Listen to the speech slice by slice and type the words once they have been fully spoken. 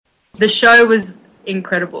the show was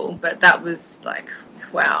incredible, but that was like,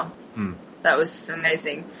 wow. That was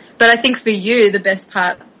amazing. But I think for you, the best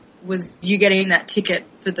part was you getting that ticket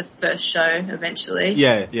for the first show eventually.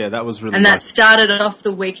 Yeah, that was really And nice. that started off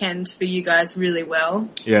the weekend for you guys really well.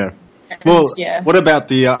 Yeah. And, Well, what about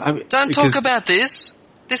the... Don't talk about this.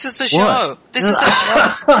 This is the show. What? This is the show.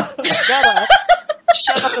 Shut up.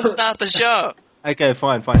 Shut up and start the show. Okay,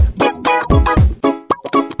 fine.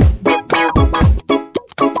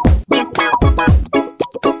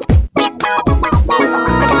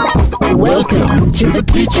 Welcome to the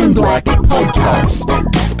Peach and Black Podcast,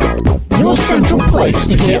 your central place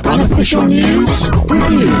to hear unofficial news,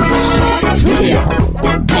 reviews, trivia,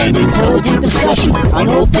 and intelligent discussion on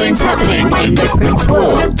all things happening in the Prince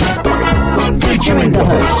world. Featuring the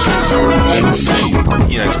hosts, MC.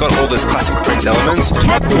 You know, it's got all those classic Prince elements.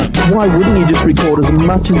 Captain. Why wouldn't you just record as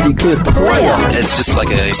much as you could? Player. It's just like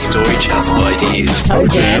a story chest of ideas. Toe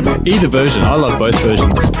Jam. Either version. I love both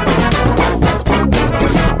versions.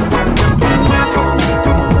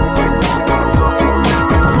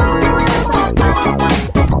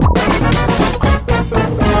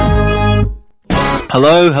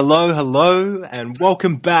 Hello, and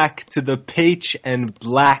welcome back to the Peach and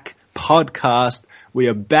Black Podcast. We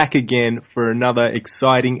are back again for another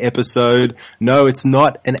exciting episode. No, it's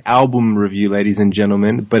not an album review, ladies and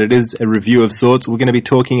gentlemen, but it is a review of sorts. We're going to be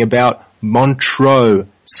talking about Montreux,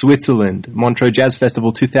 Switzerland, Montreux Jazz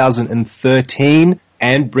Festival 2013,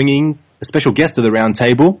 and bringing a special guest to the round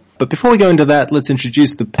table. But before we go into that, let's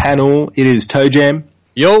introduce the panel. It is Toe Jam.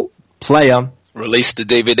 Yo. Player. Release the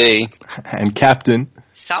DVD. And Captain.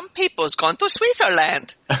 Some people's gone to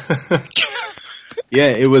Switzerland. Yeah,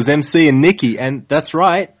 it was MC and Nikki, and that's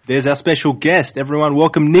right, there's our special guest. Everyone,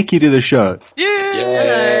 welcome Nikki to the show.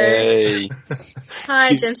 Yay!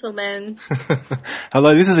 Hi, gentlemen.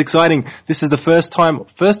 Hello, this is exciting. This is the first or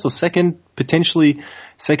potentially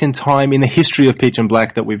second time in the history of Peach and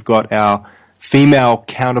Black that we've got our female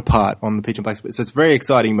counterpart on the Peach and Black. So it's a very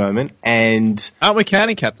exciting moment, and... Aren't we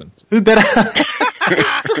counting, Captain? Who better...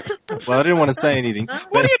 Well, I didn't want to say anything.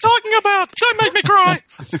 What are you talking about? Don't make me cry.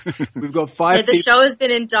 We've got five The show has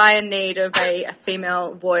been in dire need of a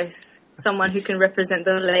female voice, someone who can represent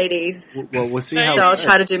the ladies. Well, we'll see how So I'll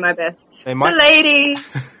try to do my best. They might- The ladies!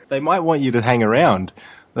 They might want you to hang around.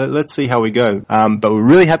 Let's see how we go. But we're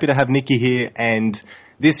really happy to have Nikki here, and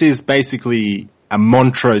this is basically a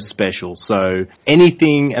Montreux special. So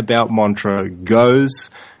anything about Montreux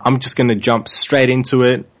goes. I'm just going to jump straight into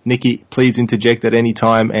it. Nikki, please interject at any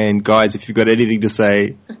time. And guys, if you've got anything to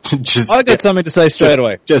say, just... I got something to say straight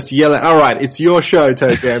away. Just yell it. All right, it's your show,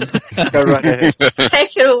 Toe Jam. Go right ahead.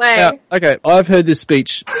 Take it away. Now, okay, I've heard this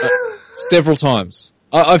speech several times.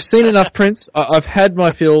 I've seen enough Prince. I've had my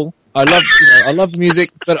fill. I love the music,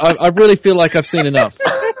 but I really feel like I've seen enough.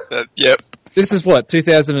 Yep. This is what,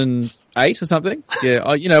 2008 or something? Yeah,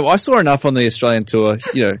 I saw enough on the Australian tour.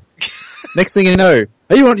 Next thing you know,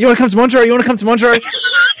 hey, you want to come to Montreux? You want to come to Montreux?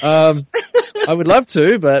 I would love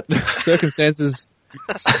to, but circumstances.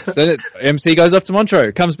 Then MC goes off to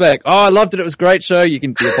Montreux, comes back. Oh, I loved it. It was a great show. You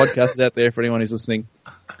can do your podcast out there for anyone who's listening.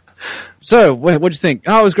 So, what'd you think?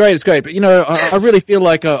 Oh, it was great. It's great, but I really feel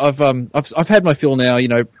like I've had my fill now.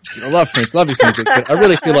 I love Prince, love his music, but I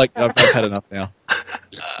really feel like I've had enough now.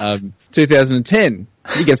 2010,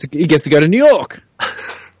 he gets to go to New York,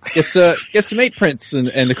 gets to meet Prince and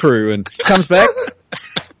the crew, and comes back.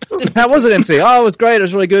 How was it, MC? Oh, it was great. It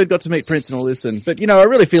was really good. Got to meet Prince and all this, but I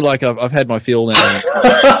really feel like I've had my fill now.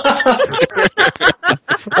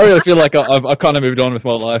 I really feel like I've kind of moved on with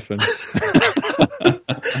my life,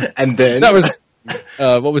 And then... that was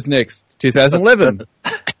what was next? 2011.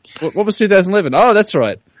 What was 2011? Oh, that's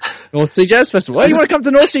right. North Sea Jazz Festival. Oh, you want to come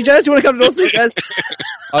to North Sea Jazz? You want to come to North Sea Jazz?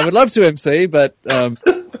 I would love to MC, but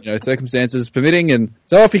circumstances permitting, and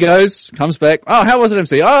so off he goes. Comes back. Oh, how was it,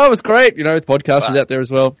 MC? Oh, it was great. The podcast is out there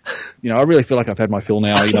as well. I really feel like I've had my fill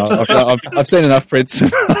now. I've seen enough Prince.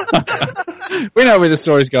 We know where the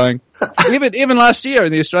story's going. Even last year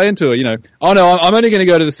in the Australian tour, oh no, I'm only going to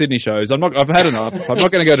go to the Sydney shows. I've had enough. I'm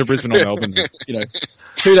not going to go to Brisbane or Melbourne.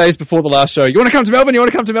 2 days before the last show, you want to come to Melbourne? You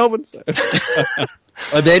want to come to Melbourne?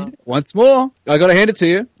 And then once more, I got to hand it to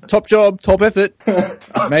you. Top job, top effort.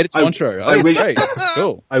 Made it to Montreux. Great.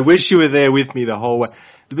 Cool. I wish you were there with me the whole way.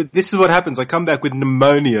 But this is what happens. I come back with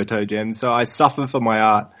pneumonia, Toe Jam, so I suffer for my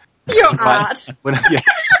art. Your art. When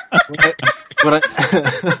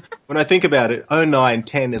I think about it, 09,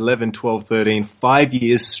 10, 11, 12, 13, 5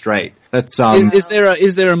 years straight. That's Is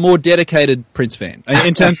there a more dedicated Prince fan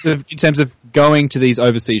in terms of going to these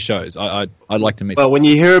overseas shows. I'd like to meet Well, when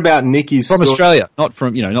you hear about Nikki's from story, Australia, not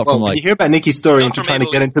from not from when like. you hear about Nikki's story Not into from trying to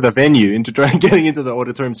Italy. get into the venue, into trying getting into the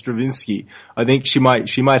Auditorium Stravinsky, I think she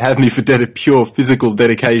might have me for pure physical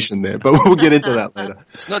dedication there. But we'll get into that later.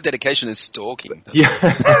 It's not dedication, it's stalking. Yeah.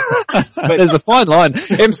 But there's a fine line.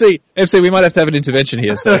 MC, we might have to have an intervention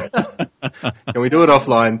here. So. Can we do it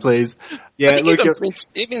offline, please? Yeah, I think look.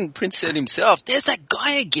 even Prince said himself, there's that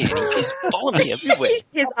guy again. He's following me everywhere.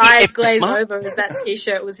 His eyes glazed over as that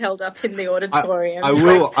T-shirt was held up in the auditorium. I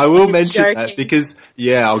will You're mention that joking. because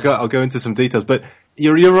I'll go into some details, but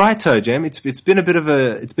you're right, Toe Jam. It's been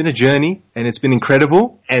a journey and it's been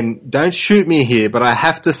incredible. And don't shoot me here, but I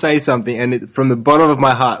have to say something. And from the bottom of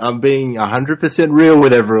my heart, I'm being 100% real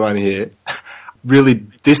with everyone here. Really,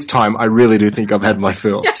 this time I really do think I've had my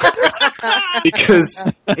fill. Because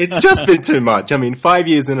it's just been too much. I mean, 5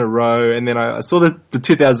 years in a row, and then I saw the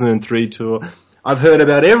 2003 tour. I've heard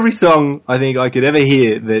about every song I think I could ever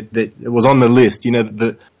hear that was on the list. You know,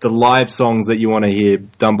 the live songs that you want to hear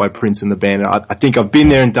done by Prince and the band. I think I've been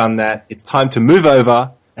there and done that. It's time to move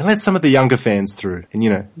over and let some of the younger fans through. And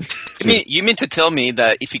You mean to tell me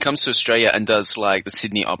that if he comes to Australia and does like the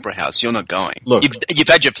Sydney Opera House, you're not going? Look. You've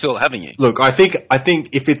had your fill, haven't you? Look, I think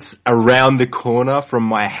if it's around the corner from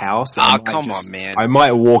my house, Come on, man. I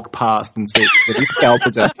might walk past and see the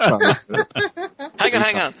scalpers out front.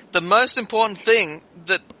 Hang on. The most important thing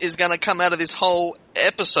that is going to come out of this whole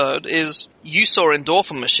episode is you saw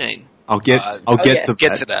Endorphin Machine. I'll get yes. to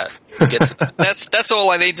Get to that. That's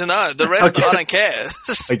all I need to know. The rest, Okay. I don't care.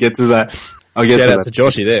 I get to that. I'll get Shout to out that. to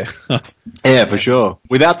Joshy there. Yeah, for sure.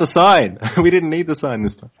 Without the sign. We didn't need the sign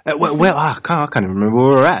this time. I can't even remember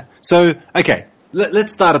where we're at. So, okay.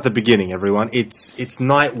 Let's start at the beginning, everyone. It's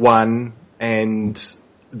night one, and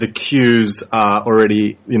the queues are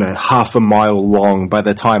already, half a mile long by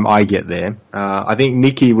the time I get there. I think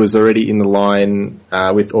Nikki was already in the line,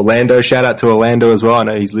 with Orlando. Shout out to Orlando as well. I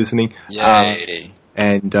know he's listening. Yay.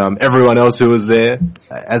 And everyone else who was there.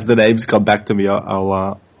 As the names come back to me,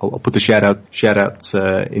 I'll put the shout-outs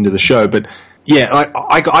into the show. But yeah,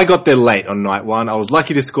 I got there late on night one. I was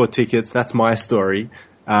lucky to score tickets. That's my story.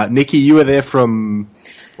 Nikki, you were there from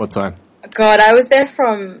what time? God, I was there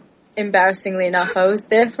from, embarrassingly enough, I was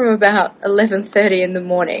there from about 11:30 in the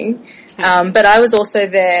morning. But I was also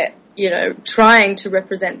there, trying to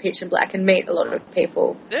represent Peach and Black and meet a lot of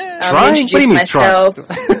people. Yeah. Trying? Introduce What do you mean myself.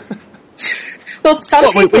 Well,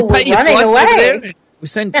 some people were pay your running flights over away. there? We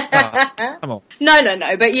send. Come on. No,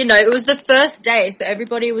 but it was the first day, so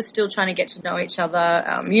everybody was still trying to get to know each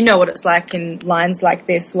other. You know what it's like in lines like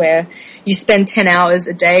this where you spend 10 hours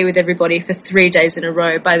a day with everybody for 3 days in a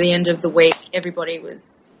row. By the end of the week, everybody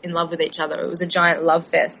was in love with each other. It was a giant love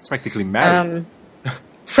fest. Practically married.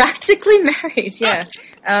 Practically married, yeah.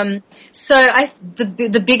 So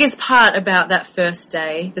the biggest part about that first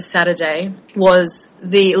day, the Saturday, was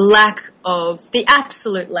the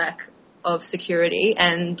absolute lack of security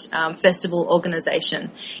and festival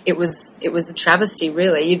organisation. It was a travesty,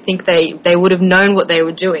 really. You'd think they would have known what they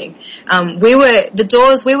were doing. We were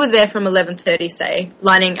there from 11:30, say,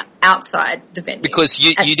 lining outside the venue. Because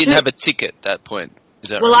you didn't have a ticket at that point. Is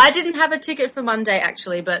that Well, right? I didn't have a ticket for Monday,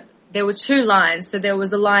 actually, but there were two lines. So there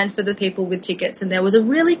was a line for the people with tickets, and there was a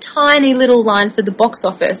really tiny little line for the box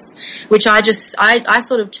office, which I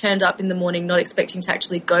sort of turned up in the morning not expecting to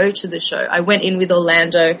actually go to the show. I went in with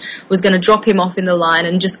Orlando, was going to drop him off in the line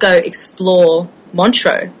and just go explore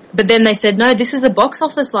Montreux. But then they said, no, this is a box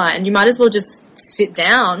office line. You might as well just sit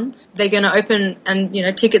down. They're going to open and,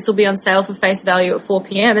 tickets will be on sale for face value at 4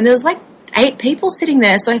 p.m. And there was 8 people sitting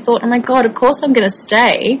there. So I thought, oh my God, of course I'm going to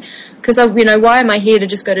stay. Because, why am I here to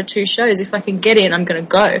just go to 2 shows? If I can get in, I'm going to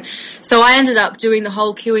go. So I ended up doing the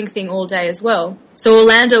whole queuing thing all day as well. So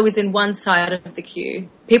Orlando was in one side of the queue.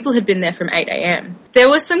 People had been there from 8 a.m. There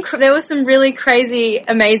was some really crazy,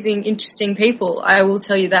 amazing, interesting people. I will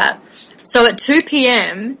tell you that. So at 2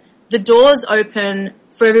 p.m., the doors open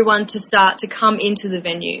for everyone to start to come into the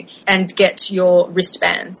venue and get your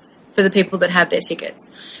wristbands for the people that had their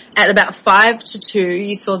tickets. At about 5 to 2,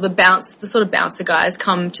 you saw the sort of bouncer guys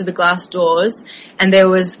come to the glass doors, and there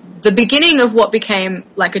was the beginning of what became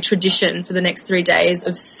like a tradition for the next 3 days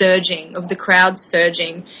of the crowd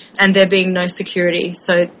surging, and there being no security.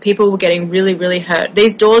 So people were getting really, really hurt.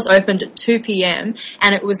 These doors opened at 2 p.m.,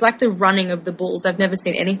 and it was like the running of the bulls. I've never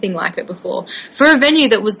seen anything like it before. For a venue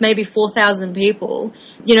that was maybe 4,000 people,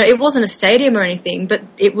 it wasn't a stadium or anything, but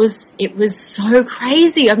it was so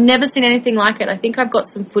crazy. I've never seen anything like it. I think I've got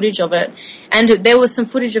some footage of it, and there was some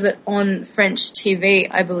footage of it on French TV,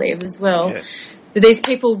 I believe, as well. Yes. These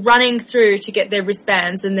people running through to get their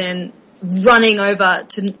wristbands, and then running over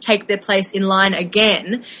to take their place in line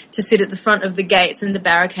again to sit at the front of the gates and the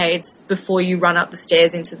barricades before you run up the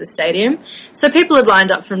stairs into the stadium. So people had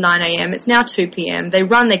lined up from 9 a.m. It's now 2 p.m. They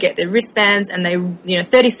run, they get their wristbands, and they,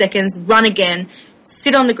 30 seconds, run again,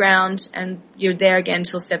 sit on the ground, and you're there again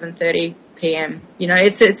till 7:30 p.m.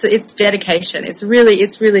 It's dedication. It's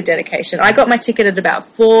really dedication. I got my ticket at about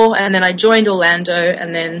 4, and then I joined Orlando,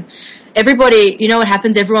 and then everybody, you know what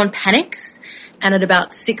happens? Everyone panics, and at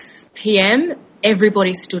about 6 p.m.,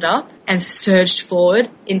 everybody stood up and surged forward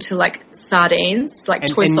into like sardines, like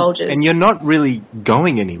toy soldiers. And you're not really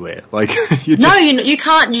going anywhere. Like you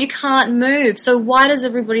can't move. So why does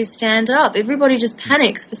everybody stand up? Everybody just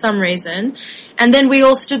panics for some reason. And then we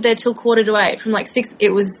all stood there till 7:45 from like 6.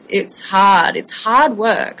 It's hard. It's hard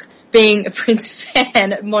work being a Prince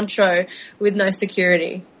fan at Montreux with no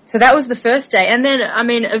security. So that was the first day. And then,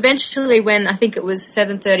 eventually when I think it was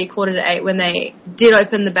 7:30, 7:45, when they did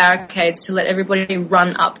open the barricades to let everybody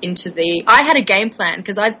run up into I had a game plan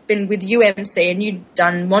because I'd been with UMC and you'd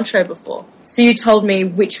done Montreux before. So you told me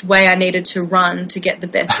which way I needed to run to get the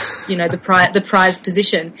best, the prize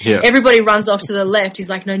position. Yeah. Everybody runs off to the left. He's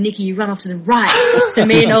like, no, Nikki, you run off to the right. So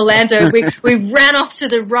me and Orlando, we ran off to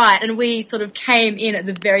the right, and we sort of came in at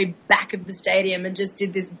the very back of the stadium and just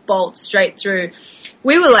did this bolt straight through.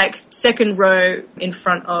 We were like second row in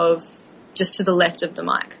front of, just to the left of the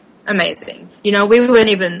mic. Amazing. We weren't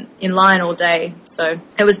even in line all day, so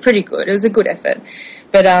it was pretty good. It was a good effort.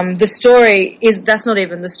 But the story that's not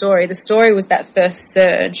even the story. The story was that first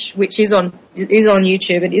surge, which is on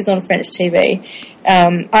YouTube. It is on French TV.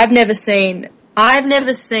 I've never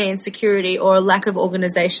seen security or a lack of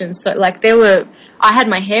organization. So like I had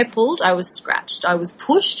my hair pulled, I was scratched, I was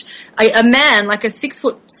pushed. A man, like a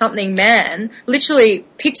 6-foot-something man, literally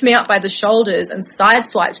picked me up by the shoulders and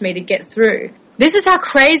sideswiped me to get through. This is how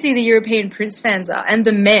crazy the European Prince fans are, and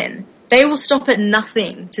the men. They will stop at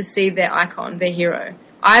nothing to see their icon, their hero.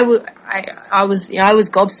 I was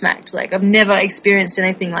gobsmacked. Like, I've never experienced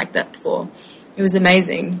anything like that before. It was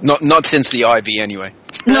amazing. Not since the Ivy, anyway.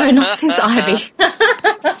 No, not since Ivy.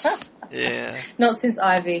 Yeah. Not since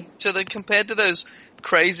Ivy. So compared to those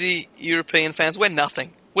crazy European fans, we're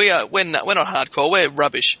nothing. We're not hardcore. We're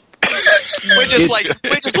rubbish. we're just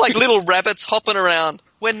like little rabbits hopping around.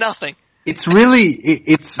 We're nothing. It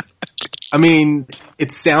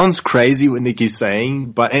sounds crazy what Nikki's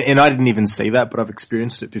saying, but and I didn't even see that, but I've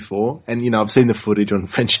experienced it before, and I've seen the footage on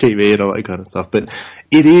French TV and all that kind of stuff. But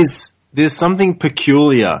there's something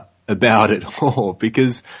peculiar about it all,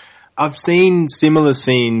 because I've seen similar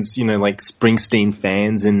scenes, like Springsteen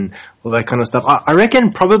fans and all that kind of stuff. I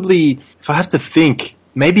reckon probably, if I have to think,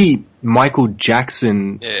 maybe Michael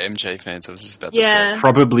Jackson. Yeah, MJ fans, I was just about to say.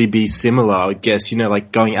 Probably be similar, I guess,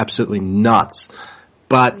 like going absolutely nuts.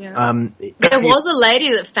 But there was a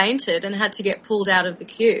lady that fainted and had to get pulled out of the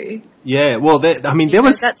queue. Yeah, well, there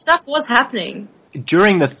was that stuff was happening.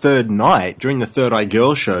 During the third night, during the Third Eye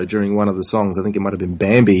Girl show, during one of the songs, I think it might have been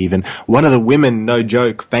Bambi even, one of the women, no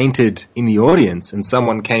joke, fainted in the audience, and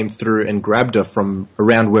someone came through and grabbed her from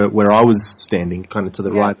around where I was standing, kind of to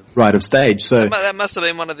the right of stage. So that must have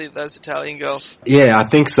been one of those Italian girls. Yeah, I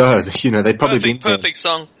think so. They'd probably been there. Perfect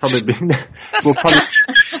song. She's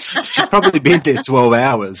probably been there 12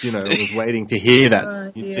 hours, was waiting to hear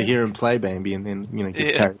that, to hear him play Bambi, and then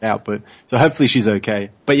get carried out. But so hopefully she's okay.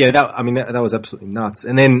 But yeah, that was absolutely nuts.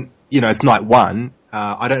 And then, it's night one.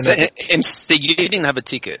 I don't know. So you didn't have a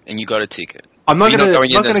ticket, and you got a ticket. I'm not going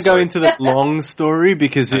to go into the long story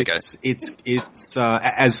because it's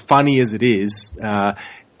as funny as it is.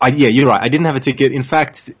 You're right. I didn't have a ticket. In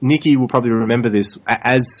fact, Nikki will probably remember this.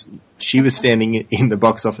 As she was standing in the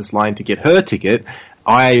box office line to get her ticket,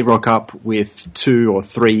 I rock up with 2 or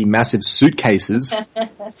 3 massive suitcases.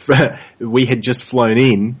 We had just flown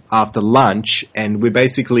in after lunch, and we're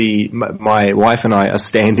basically, my wife and I are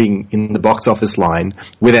standing in the box office line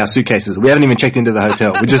with our suitcases. We haven't even checked into the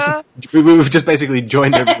hotel. We've just basically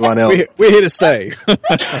joined everyone else. We're here to stay.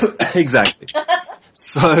 Exactly.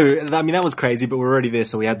 So, that was crazy, but we're already there,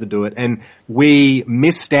 so we had to do it. And we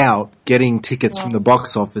missed out getting tickets from the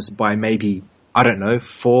box office by maybe,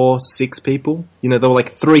 4, 6 people. There were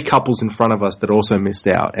like 3 couples in front of us that also missed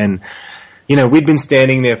out. And, we'd been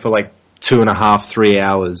standing there for like 2.5, 3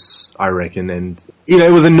 hours, I reckon. And,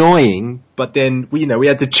 it was annoying, but then, we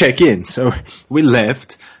had to check in. So we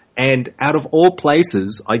left. And out of all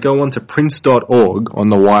places, I go onto prince.org on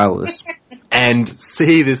the wireless and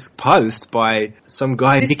see this post by some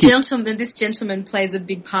guy. This gentleman plays a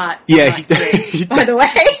big part. Yeah, by the way.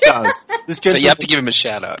 He does. So you have to give him a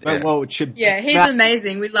shout out. Yeah, he's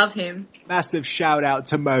amazing. We love him. Massive shout out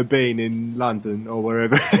to Mo Bean in London or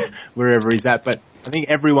wherever he's at. But I think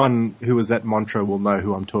everyone who was at Montreux will know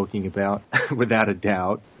who I'm talking about, without a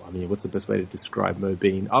doubt. I mean, what's the best way to describe Mo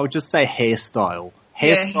Bean? I would just say hairstyle.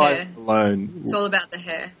 Hair alone. It's all about the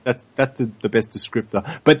hair. That's the best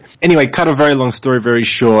descriptor. But anyway, cut a very long story very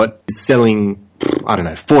short. He's selling, I don't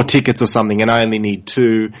know, 4 tickets or something, and I only need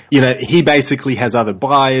 2. You know, he basically has other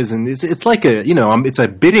buyers, and it's like it's a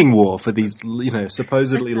bidding war for these,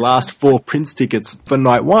 supposedly last 4 Prince tickets for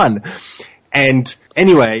night 1. And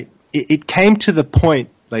anyway, it came to the point,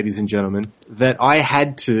 ladies and gentlemen, that I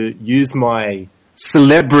had to use my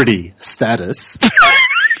celebrity status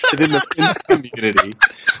within the Prince community.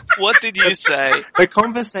 What did you say? The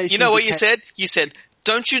conversation. You know what you said? You said,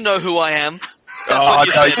 "Don't you know who I am?" That's what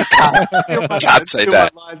you said. Can't say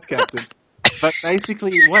that. Lines, Captain. But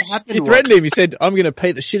basically, what happened You threatened him. You said, I'm going to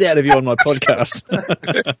pay the shit out of you on my podcast.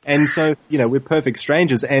 And so, we're perfect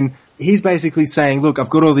strangers. And he's basically saying, look, I've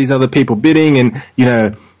got all these other people bidding and,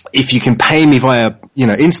 if you can pay me via,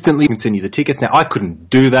 instantly, I can send you the tickets. Now, I couldn't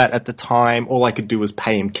do that at the time. All I could do was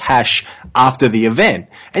pay him cash after the event.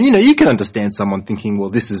 And, you can understand someone thinking, well,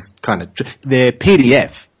 this is kind of, they're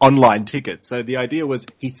PDF online tickets. So the idea was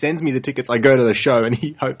he sends me the tickets, I go to the show, and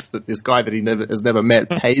he hopes that this guy that he has never met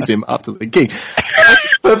pays him after the gig. I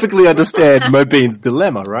perfectly understand Mo Bean's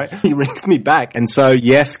dilemma, right? He rings me back. And so,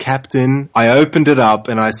 yes, Captain, I opened it up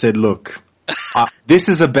and I said, look, this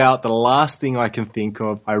is about the last thing I can think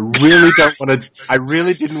of. I really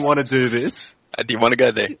didn't want to do this. I didn't want to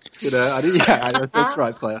go there. That's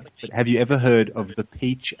right, player. But have you ever heard of the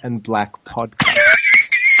Peach and Black podcast?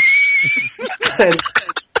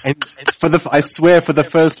 and I swear for the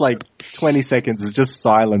first 20 seconds, it's just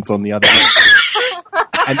silence on the other end.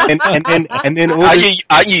 And then all are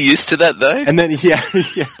you used to that though? And then yeah,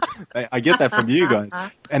 I get that from you guys.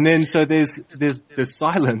 And then so there's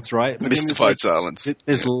silence, right? Mystified silence.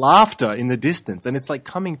 There's laughter in the distance, and it's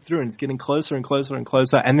coming through, and it's getting closer and closer and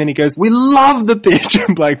closer. And then he goes, "We love the Peach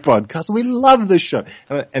and Black podcast. We love the show."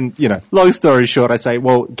 And long story short, I say,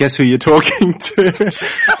 "Well, guess who you're talking to?"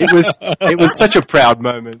 It was such a proud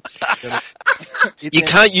moment. You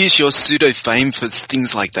can't use your pseudo fame for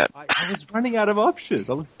things like that. I was running out of options.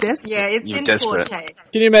 I was desperate. Yeah, it's in desperate. Forte.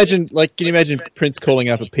 Can you imagine Prince calling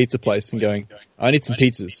up a pizza place and going, I need some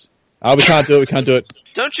pizzas. Oh, we can't do it.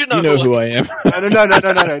 Don't you know, you know who I am?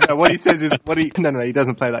 No. What he says is, no, he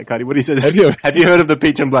doesn't play that card. What he says is, have you heard of the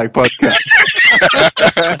Peach and Black podcast?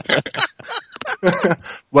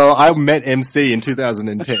 Well, I met MC in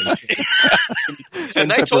 2010.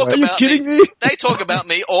 And they talk Are you about kidding me? They talk about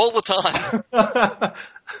me all the time.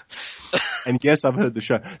 And yes, I've heard the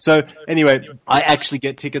show. So anyway, I actually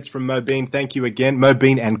get tickets from Mo Bean. Thank you again, Mo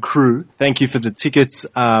Bean and crew. Thank you for the tickets.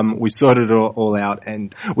 We sorted it all out,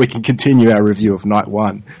 and we can continue our review of night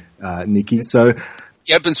 1, Nikki. So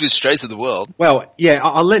It happens with Strays of the World. Well, yeah,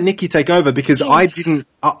 I'll let Nikki take over because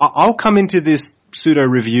I'll come into this pseudo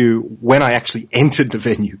review when I actually entered the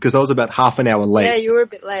venue because I was about half an hour late. Yeah, you were a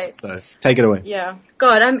bit late. So take it away. Yeah.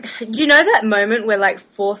 God, you know that moment where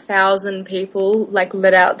 4,000 people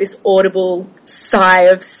let out this audible sigh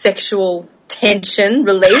of sexual tension,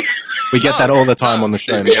 relief? We get that all the time on the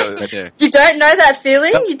show. Yeah. You don't know that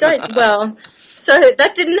feeling? You don't? Well, so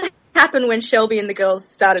that didn't happen when Shelby and the girls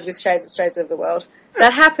started with Strays of the World.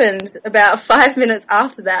 That happened about 5 minutes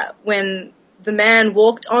after that when the man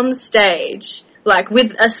walked on stage,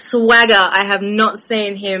 with a swagger I have not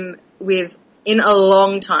seen him with in a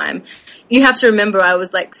long time. You have to remember I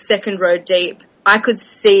was second row deep. I could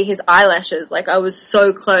see his eyelashes. I was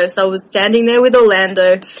so close. I was standing there with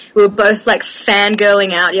Orlando. We were both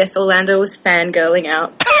fangirling out. Yes, Orlando was fangirling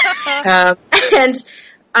out. And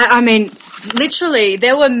I mean, literally,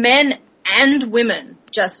 there were men and women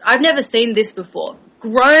I've never seen this before.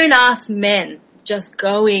 Grown-ass men just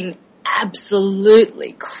going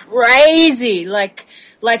absolutely crazy.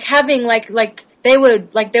 Having, they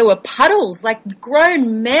were puddles,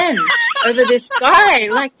 grown men over this guy.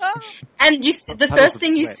 And the first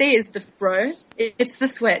thing you see is the fro. It's the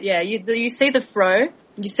sweat, yeah. You see the fro.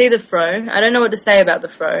 You see the fro. I don't know what to say about the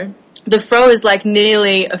fro. The fro is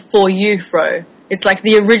nearly a For You fro. It's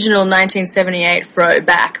the original 1978 fro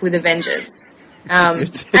back with a vengeance. And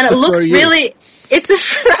it looks really... It's a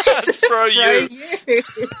fro you.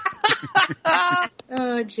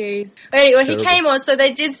 Oh, jeez. Anyway, he came on, so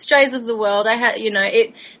they did Strays of the World. I had,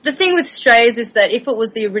 the thing with Strays is that if it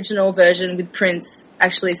was the original version with Prince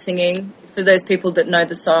actually singing, for those people that know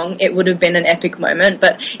the song, it would have been an epic moment,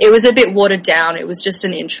 but it was a bit watered down. It was just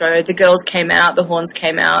an intro. The girls came out, the horns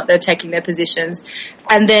came out, they're taking their positions,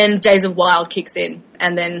 and then Days of Wild kicks in,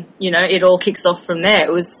 and then, you know, it all kicks off from there.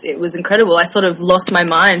 It was incredible. I sort of lost my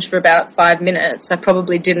mind for about 5 minutes. I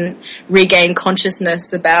probably didn't regain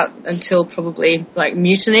consciousness until probably like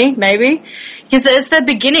Mutiny, maybe. Because it's the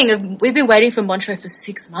beginning of, we've been waiting for Montreux for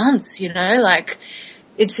 6 months, you know, like,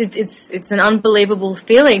 it's an unbelievable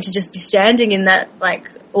feeling to just be standing in that, like,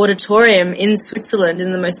 auditorium in Switzerland,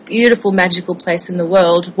 in the most beautiful, magical place in the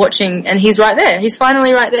world, watching, and he's right there. He's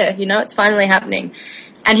finally right there, you know, it's finally happening.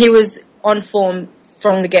 And he was on form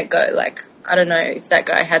from the get-go. Like, I don't know if that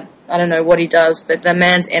guy I don't know what he does, but the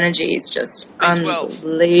man's energy is just B12.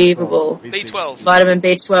 Unbelievable. B12. Vitamin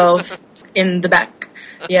B12 in the back.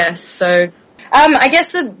 Yes, so... I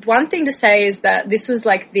guess the one thing to say is that this was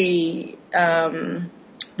like the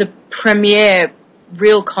premiere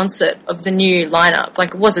real concert of the new lineup.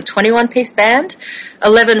 Like, it was a 21-piece band,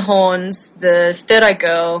 11 horns, the Third Eye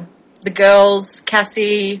Girl, the girls,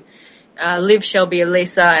 Cassie, Liv, Shelby,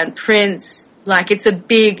 Elisa, and Prince. Like, it's a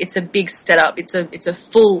big setup. It's a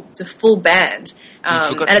full band,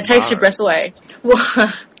 and it takes your breath away.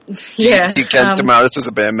 Yeah. Do you count Damaris as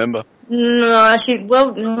a band member? No,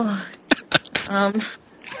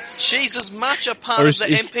 she's as much a part of the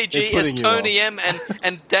MPG as Tony M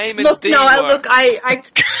and Damon D. I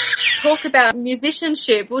talk about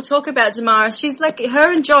musicianship. We'll talk about Damaris. She's like,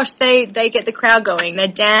 her and Josh, they get the crowd going. They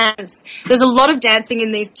dance. There's a lot of dancing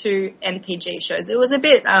in these two NPG shows. It was a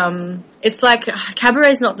bit, it's like,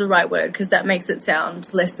 cabaret is not the right word because that makes it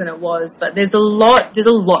sound less than it was, but there's a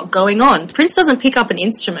lot going on. Prince doesn't pick up an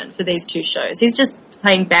instrument for these two shows. He's just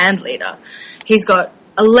playing band leader. He's got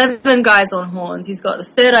 11 guys on horns. He's got the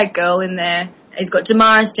Third Eye Girl in there. He's got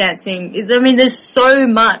Damaris dancing. I mean, there's so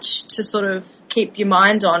much to sort of keep your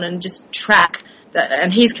mind on and just track that,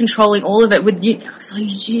 and he's controlling all of it with you. So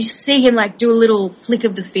you see him like do a little flick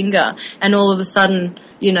of the finger, and all of a sudden,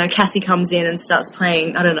 you know, Cassie comes in and starts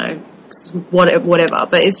playing, I don't know, whatever.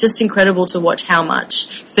 But it's just incredible to watch how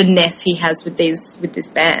much finesse he has with this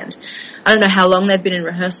band. I don't know how long they've been in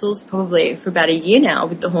rehearsals, probably for about a year now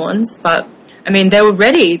with the horns, but I mean, they were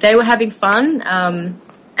ready. They were having fun,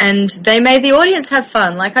 and they made the audience have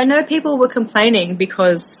fun. Like, I know people were complaining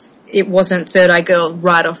because it wasn't Third Eye Girl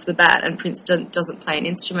right off the bat, and Prince doesn't play an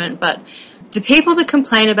instrument, but the people that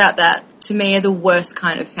complain about that, to me, are the worst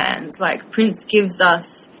kind of fans. Like, Prince gives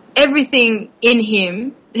us everything in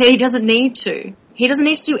him that he doesn't need to. He doesn't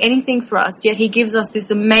need to do anything for us, yet he gives us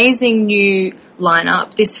this amazing new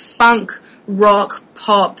lineup, this funk, rock,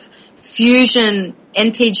 pop, fusion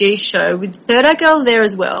NPG show with Third Eye Girl there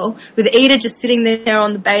as well, with Ida just sitting there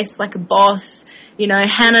on the bass like a boss, you know,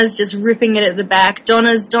 Hannah's just ripping it at the back,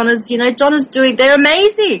 Donna's doing, they're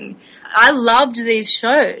amazing. I loved these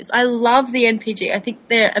shows. I love the NPG. I think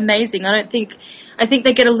they're amazing. I think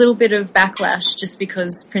they get a little bit of backlash just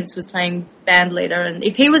because Prince was playing band leader, and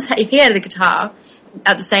if he had a guitar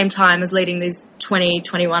at the same time as leading these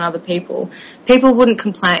 21 other people wouldn't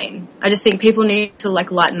complain. I just think people need to like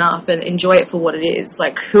lighten up and enjoy it for what it is.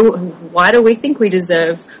 Like, why do we think we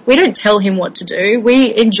don't tell him what to do.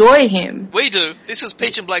 We enjoy him. We do. This is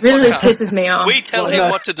Peach and Black really podcast. Pisses me off. We tell him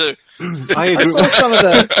what to do. I agree. I saw some of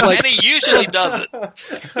the, like, And he usually does it.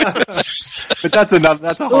 But that's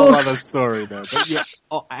a whole other story, though. But yeah,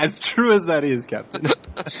 as true as that is, Captain.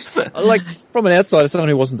 like, from an outsider, someone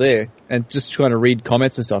who wasn't there, and just trying to read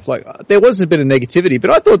comments and stuff, like, there was a bit of negativity, but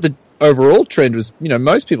I thought the overall trend was, you know,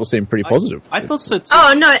 most people seemed pretty positive. I thought so too.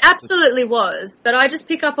 Oh no, it absolutely was. But I just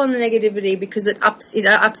pick up on the negativity because it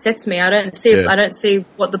upsets me. I don't see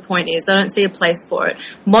what the point is. I don't see a place for it.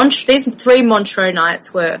 These 3 Montreux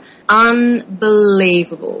nights were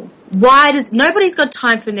unbelievable. Nobody's got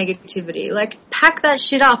time for negativity? Like, pack that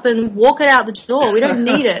shit up and walk it out the door. We don't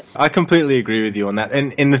need it. I completely agree with you on that.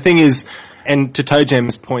 And the thing is, and to Toe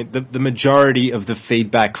Jam's point, the majority of the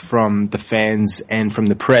feedback from the fans and from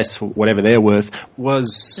the press, whatever they're worth,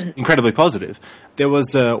 was incredibly positive. There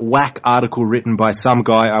was a whack article written by some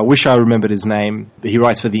guy, I wish I remembered his name, but he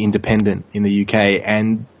writes for The Independent in the UK,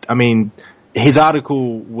 and, I mean, his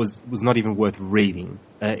article was not even worth reading.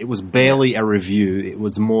 It was barely a review. It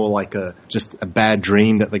was more like just a bad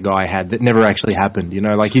dream that the guy had that never actually happened, you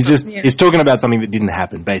know? Like, he's talking about something that didn't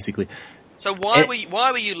happen, basicly. So why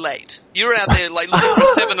were you late? You were out there like looking for a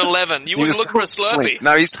 7-Eleven. You wouldn't look for a Slurpee.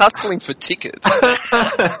 No, he's hustling for tickets.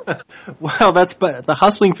 Well, but the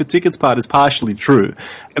hustling for tickets part is partially true,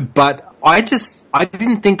 but I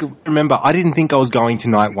didn't think I was going to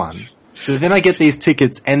night one. So then I get these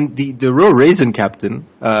tickets, and the real reason, Captain,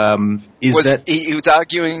 is that he was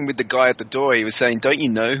arguing with the guy at the door. He was saying, "Don't you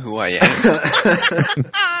know who I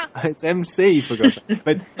am?" It's MC, for God's sake.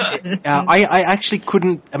 But I actually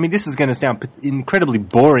couldn't. I mean, this is going to sound incredibly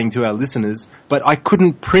boring to our listeners, but I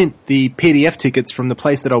couldn't print the PDF tickets from the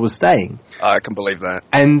place that I was staying. I can believe that.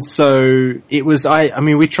 And so it was. I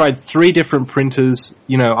mean, we tried 3 different printers.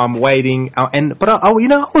 You know, I'm waiting, but I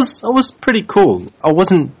was pretty cool. I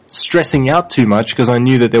wasn't stressing out too much because I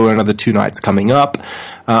knew that there were another 2 nights coming up.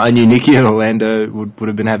 I knew Nikki and Orlando would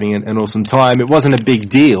have been having an awesome time. It wasn't a big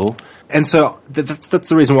deal, and so that's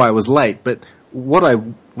the reason why I was late. But what I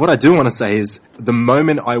do want to say is the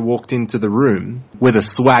moment I walked into the room with a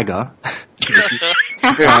swagger,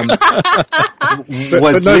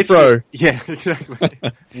 was no pro. Yeah, exactly.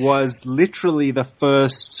 Was literally the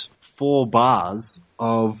first 4 bars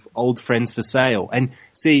of Old Friends for Sale, and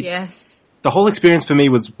see. Yes. The whole experience for me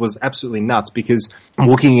was absolutely nuts because I'm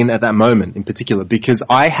walking in at that moment in particular because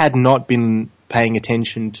I had not been paying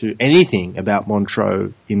attention to anything about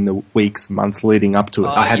Montreux in the weeks, months leading up to it.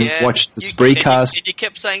 I hadn't watched the Spreecast. And you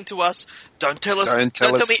kept saying to us, don't tell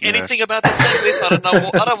me anything about the set list.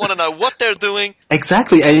 I don't want to know what they're doing.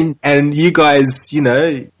 Exactly. And you guys,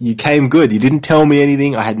 you came good. You didn't tell me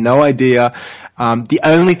anything. I had no idea. The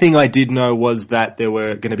only thing I did know was that there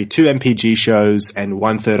were going to be 2 MPG shows and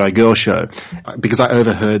 1 Third Eye Girl show because I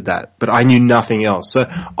overheard that, but I knew nothing else. So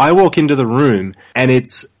I walk into the room and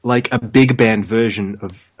it's like a big band live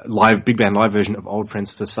version of Old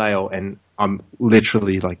Friends for Sale, and I'm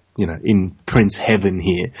literally like, in Prince heaven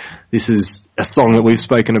here. This is a song that we've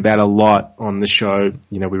spoken about a lot on the show.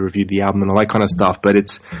 We reviewed the album and all that kind of stuff, but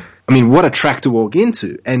what a track to walk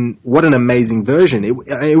into, and what an amazing version.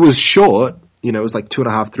 It was short. It was like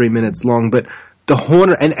 2.5, 3 minutes long, but the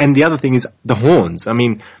horn, and the other thing is the horns. I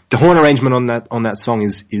mean, the horn arrangement on that song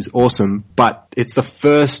is awesome, but it's the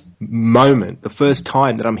first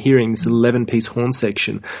time that I'm hearing this 11-piece horn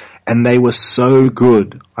section, and they were so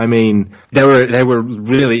good. I mean, they were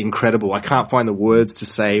really incredible. I can't find the words to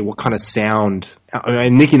say what kind of sound.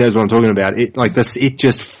 Nikki knows what I'm talking about. It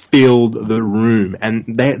just filled the room,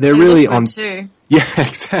 and they're really on. Too. Yeah,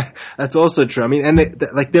 exactly. That's also true. I mean, and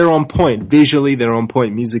they're on point visually, they're on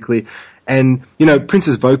point musically, and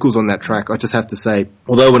Prince's vocals on that track. I just have to say,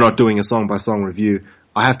 although we're not doing a song by song review,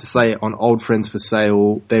 I have to say on Old Friends for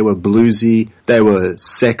Sale, they were bluesy, they were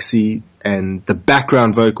sexy, and the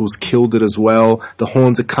background vocals killed it as well. The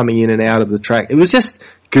horns are coming in and out of the track. It was just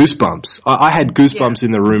goosebumps. I had goosebumps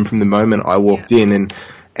in the room from the moment I walked in, and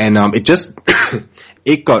it just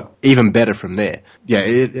it got even better from there. Yeah,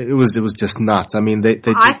 it was just nuts. I mean,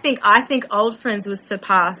 I think Old Friends was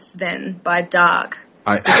surpassed then by Dark.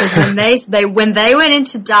 Because when they went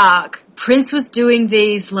into Dark, Prince was doing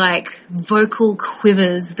these like vocal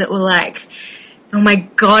quivers that were like, oh my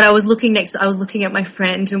god! I was looking at my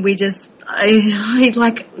friend, and we just.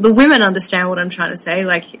 Like the women understand what I'm trying to say.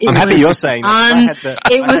 Like I'm happy you're saying that.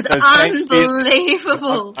 It was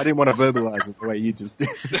unbelievable. I didn't want to verbalize it the way you just did.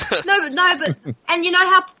 No, and you know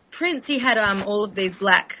how Prince, he had all of these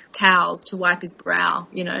black towels to wipe his brow,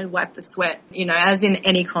 wipe the sweat. As in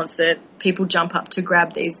any concert, people jump up to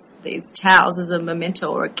grab these towels as a memento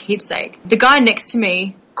or a keepsake. The guy next to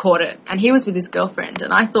me caught it, and he was with his girlfriend,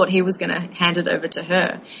 and I thought he was going to hand it over to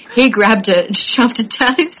her. He grabbed it and shoved it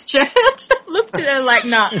down his shirt, looked at her like,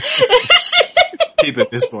 nah. Keep it,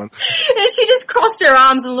 this one. And she just crossed her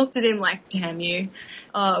arms and looked at him like, damn you.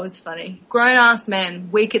 Oh, it was funny. Grown-ass men,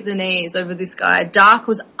 weak at the knees over this guy. Dark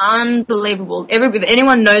was unbelievable. If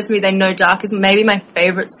anyone knows me, they know Dark is maybe my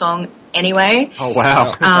favorite song anyway. Oh,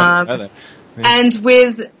 wow. And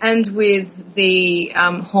with the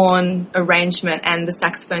horn arrangement and the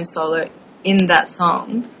saxophone solo in that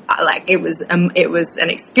song, it was an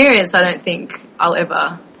experience I don't think I'll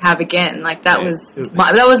ever have again. Like that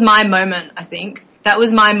was my moment. I think that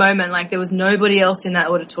was my moment. Like there was nobody else in that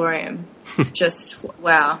auditorium. Just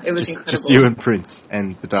wow, it was incredible. Just you and Prince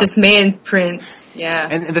and the Dark. Just me and Prince, yeah.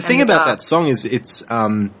 And the thing about that song is it's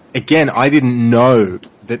again, I didn't know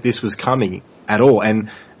that this was coming at all,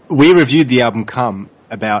 and we reviewed the album Come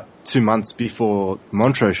about 2 months before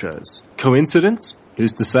Montreux shows. Coincidence?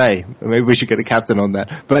 Who's to say? Maybe we should get a captain on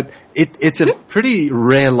that. But it's a pretty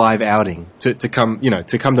rare live outing to come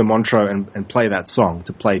to Montreux and play that song,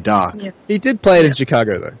 to play Dark. Yeah. He did play it in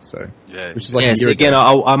Chicago though, so which is like a year again,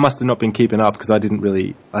 ago. I must have not been keeping up because I didn't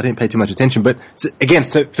pay too much attention. But again,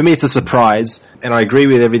 so for me it's a surprise, and I agree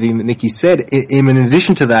with everything that Nikki said. In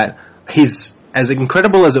addition to that, as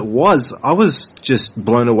incredible as it was, I was just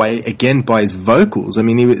blown away again by his vocals. I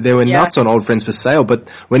mean, they were nuts on Old Friends for Sale, but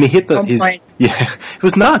when he hit it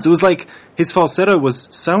was nuts. It was like his falsetto was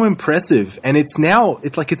so impressive, and it's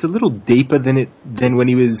a little deeper than when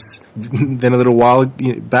he was a little while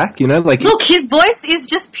back. Like look, his voice is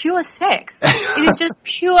just pure sex. It is just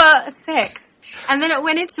pure sex. And then it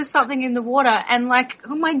went into Something in the Water, and like,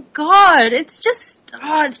 oh my god, it's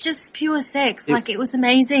just pure sex. Like, it was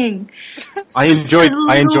amazing. I enjoyed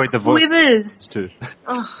the voice quivers too.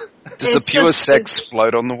 Oh, does the pure sex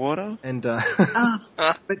float on the water? And the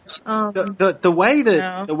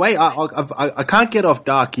way I can't get off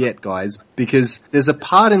Dark yet, guys, because there's a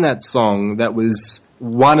part in that song that was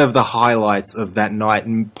one of the highlights of that night,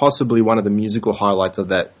 and possibly one of the musical highlights of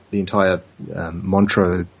the entire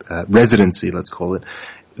Montreux residency, let's call it.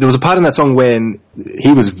 There was a part in that song when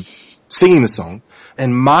he was singing the song,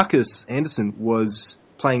 and Marcus Anderson was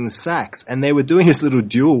playing the sax, and they were doing this little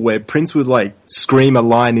duel where Prince would like scream a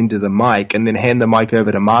line into the mic and then hand the mic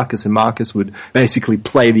over to Marcus, and Marcus would basically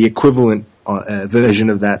play the equivalent version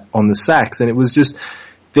of that on the sax, and it was just...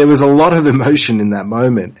 There was a lot of emotion in that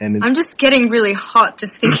moment, and I'm just getting really hot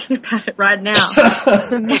just thinking about it right now.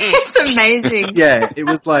 It's amazing. Yeah, it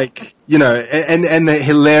was like, and the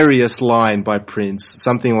hilarious line by Prince,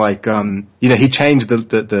 something like, he changed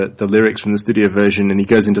the lyrics from the studio version, and he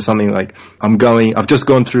goes into something like, I've just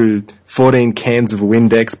gone through 14 cans of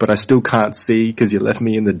Windex, but I still can't see because you left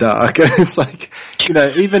me in the dark. It's like,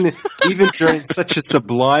 even during such a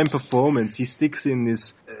sublime performance, he sticks in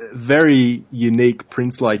this very unique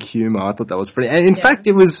Prince-like humor. I thought that was funny. And in fact,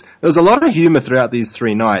 there was a lot of humor throughout these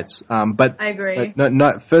 3 nights. But I agree.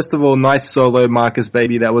 But first of all, nice solo, Marcus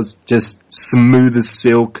Baby. That was just smooth as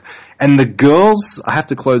silk. And the girls, I have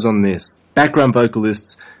to close on this. Background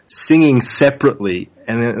vocalists singing separately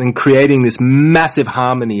and creating this massive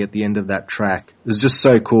harmony at the end of that track. It was just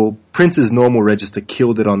so cool. Prince's normal register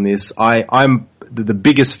killed it on this. I'm the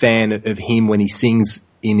biggest fan of him when he sings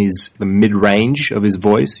in the mid-range of his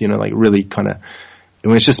voice, like really kind of,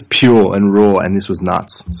 when it's just pure and raw, and this was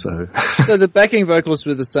nuts. So the backing vocals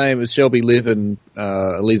were the same as Shelby, Liv, and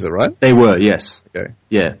Eliza, right? They were, yes. Okay.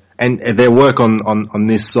 Yeah. And their work on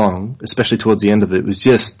this song, especially towards the end of it, was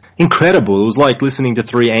just incredible. It was like listening to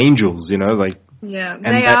 3 angels, Yeah,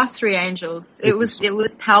 they are 3 angels. It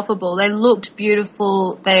was palpable. They looked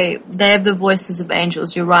beautiful. They have the voices of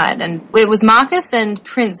angels. You're right. And it was Marcus and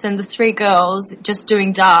Prince and the 3 girls just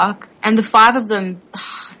doing Dark, and the 5 of them.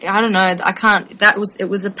 I don't know. I can't. It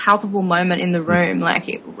was a palpable moment in the room. Like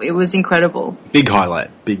it was incredible. Big highlight.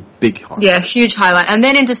 Big highlight. Yeah, huge highlight. And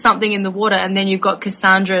then into Something in the Water, and then you've got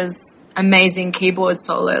Cassandra's amazing keyboard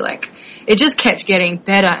solo. Like, it just kept getting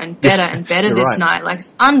better and better and better this night. Like,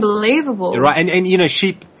 it's unbelievable. You're right.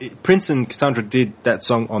 And Prince and Cassandra did that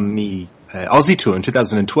song on the Aussie tour in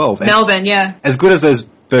 2012. Melbourne, yeah. As good as those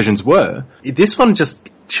versions were, this one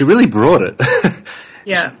she really brought it.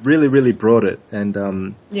 Yeah. She really, really brought it.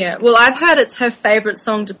 And yeah. Well, I've heard it's her favourite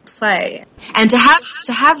song to play. And to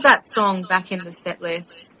have that song back in the set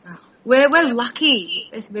list, we're lucky.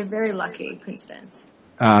 We're very lucky, Prince fans.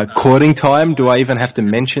 Courting Time, do I even have to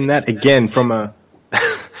mention that? Again, from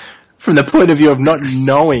the point of view of not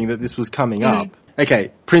knowing that this was coming up.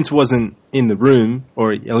 Okay, Prince wasn't in the room,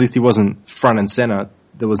 or at least he wasn't front and center.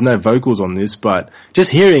 There was no vocals on this, but just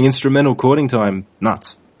hearing instrumental Courting Time,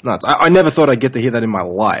 nuts. I never thought I'd get to hear that in my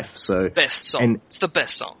life. So best song. It's the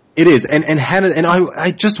best song. It is, and Hannah, and I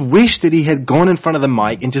just wish that he had gone in front of the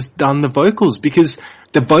mic and just done the vocals, because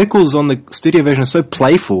the vocals on the studio version are so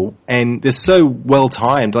playful and they're so well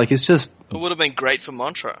timed. Like, it's just, it would have been great for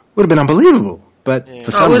Montreux. Would have been unbelievable. But for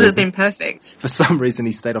some reason, it would have been perfect. For some reason,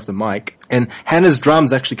 he stayed off the mic, and Hannah's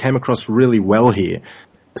drums actually came across really well here.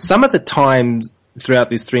 Some of the times throughout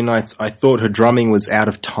these 3 nights, I thought her drumming was out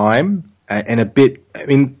of time. And a bit, I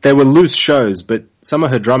mean, they were loose shows, but some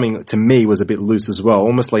of her drumming, to me, was a bit loose as well.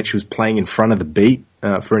 Almost like she was playing in front of the beat.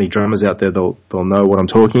 For any drummers out there, they'll know what I'm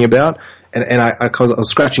talking about. And I was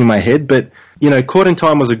scratching my head, but, Courting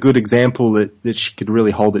Time was a good example that she could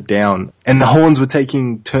really hold it down. And the horns were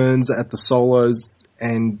taking turns at the solos,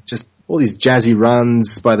 and just all these jazzy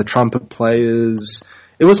runs by the trumpet players.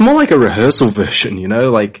 It was more like a rehearsal version,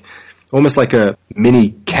 like, almost like a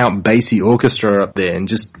mini Count Basie orchestra up there, and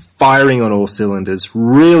just firing on all cylinders.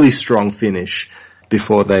 Really strong finish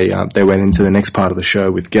before they went into the next part of the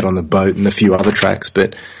show with Get on the Boat and a few other tracks.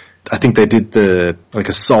 But I think they did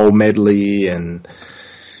a soul medley and,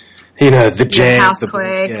 the jam.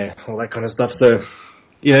 All that kind of stuff. So,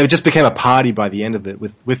 it just became a party by the end of it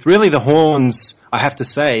with really the horns. I have to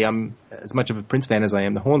say, I'm as much of a Prince fan as I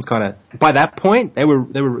am. The horns kind of, by that point, they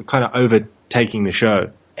were kind of overtaking the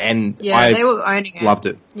show. And they were owning it. Loved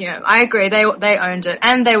it. Yeah, I agree. They owned it,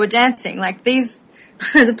 and they were dancing. Like these,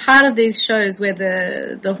 there's a part of these shows where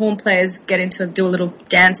the horn players get into do a little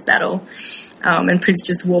dance battle, and Prince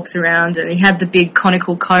just walks around, and he had the big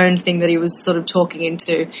conical cone thing that he was sort of talking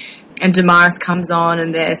into. And Damaris comes on,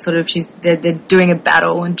 and they're doing a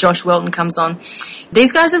battle, and Josh Welton comes on.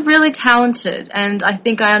 These guys are really talented, and I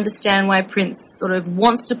think I understand why Prince sort of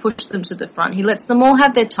wants to push them to the front. He lets them all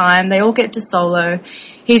have their time. They all get to solo.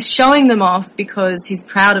 He's showing them off because he's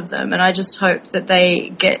proud of them, and I just hope that they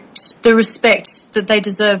get the respect that they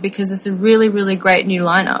deserve because it's a really, really great new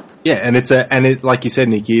lineup. Yeah, and like you said,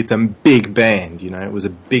 Nikki, it's a big band. You know, it was a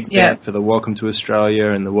big band for the Welcome to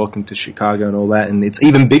Australia and the Welcome to Chicago and all that, and it's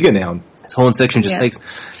even bigger now. This horn section just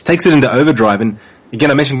takes it into overdrive. And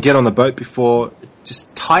again, I mentioned Get on the Boat before.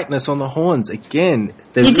 Just tightness on the horns again.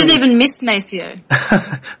 You didn't even miss Maceo.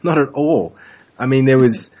 Not at all. I mean, there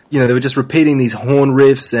was, they were just repeating these horn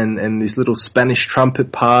riffs and these little Spanish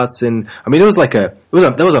trumpet parts, and I mean, there was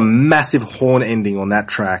a massive horn ending on that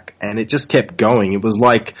track, and it just kept going. It was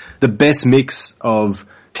like the best mix of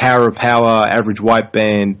Tower of Power, Average White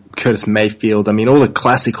Band, Curtis Mayfield. I mean, all the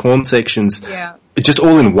classic horn sections. Yeah. Just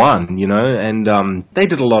all in one, and they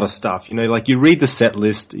did a lot of stuff, like you read the set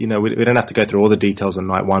list, we don't have to go through all the details on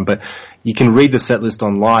night one, but you can read the set list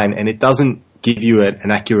online and it doesn't give you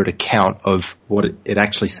an accurate account of what it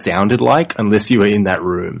actually sounded like unless you were in that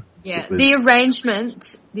room. Yeah, the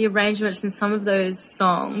arrangements in some of those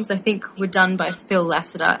songs I think were done by Phil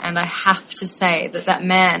Lassiter, and I have to say that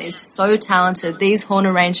man is so talented. These horn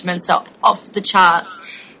arrangements are off the charts.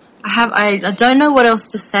 I don't know what else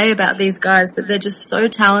to say about these guys, but they're just so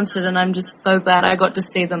talented, and I'm just so glad I got to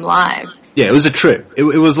see them live. Yeah, it was a trip. It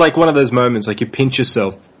was like one of those moments, like you pinch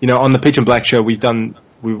yourself. On the Peach and Black show, we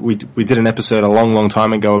did an episode a long, long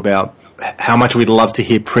time ago about how much we'd love to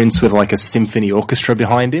hear Prince with like a symphony orchestra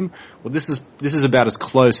behind him. Well, this is about as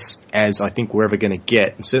close as I think we're ever going to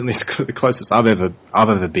get, and certainly it's the closest I've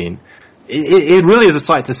ever been. It really is a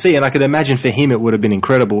sight to see, and I could imagine for him it would have been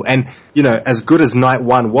incredible. And, as good as night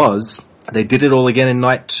one was, they did it all again in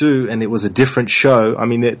night two, and it was a different show. I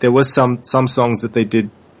mean, there was some songs that they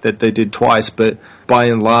did twice, but by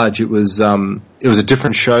and large it was a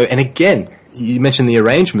different show. And again, you mentioned the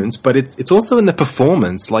arrangements, but it's also in the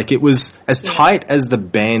performance. Like, it was as tight as the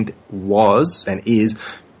band was and is.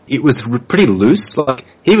 It was pretty loose. Like,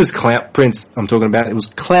 he was Prince, I'm talking about, it was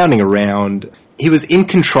clowning around. He was in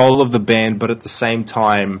control of the band, but at the same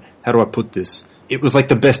time, how do I put this? It was like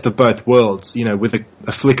the best of both worlds. With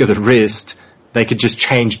a flick of the wrist, they could just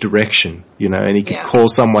change direction, and he could call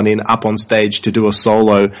someone up on stage to do a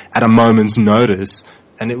solo at a moment's notice,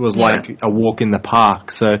 and it was like a walk in the park.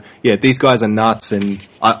 So, yeah, these guys are nuts, and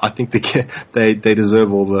I think they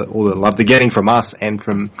deserve all the love they're getting from us and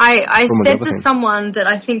from. I said to someone that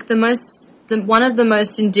I think one of the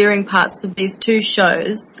most endearing parts of these two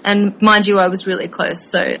shows, and mind you, I was really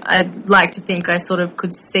close, so I'd like to think I sort of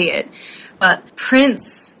could see it, but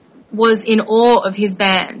Prince was in awe of his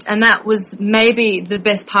band, and that was maybe the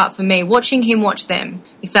best part for me, watching him watch them,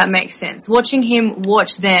 if that makes sense. Watching him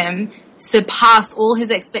watch them surpass all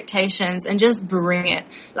his expectations and just bring it.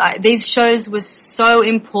 Like, these shows were so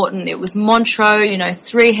important. It was Montreux,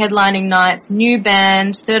 3 headlining nights, new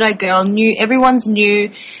band, Third Eye Girl, everyone's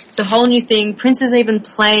new. It's a whole new thing. Prince is even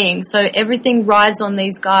playing, so everything rides on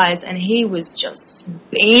these guys, and he was just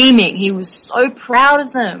beaming. He was so proud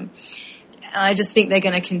of them. I just think they're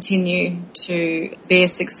going to continue to be a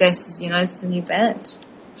success, as a new band.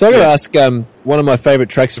 So I'm going to ask, one of my favourite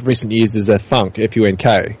tracks of recent years is Funk,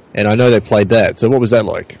 F-U-N-K, and I know they played that, so what was that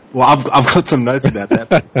like? Well, I've got some notes about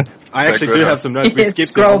that. I actually do have some notes. We skipped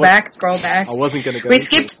scroll back. I wasn't going to go. We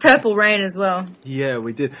skipped Purple Rain as well. Yeah,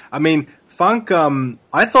 we did. I mean, Funk,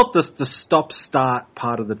 I thought the stop-start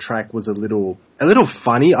part of the track was a little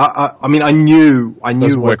funny. I mean, I knew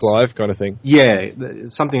doesn't work live kind of thing. Yeah,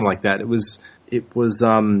 something like that. It was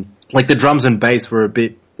like the drums and bass were a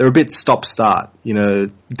bit stop-start,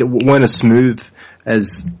 they weren't as smooth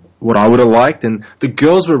as what I would have liked, and the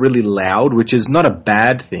girls were really loud, which is not a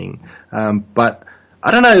bad thing, but I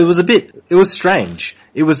don't know, it was strange.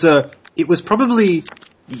 It was probably,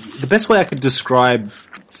 the best way I could describe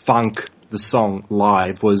Funk, the song,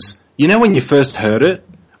 live was, when you first heard it,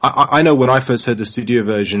 I know when I first heard the studio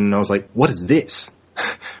version, I was like, what is this?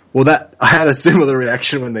 Well, I had a similar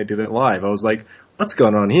reaction when they did it live. I was like, what's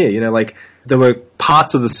going on here? There were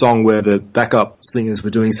parts of the song where the backup singers were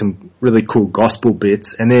doing some really cool gospel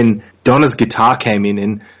bits, and then Donna's guitar came in,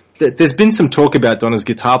 and there's been some talk about Donna's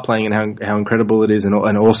guitar playing and how incredible it is and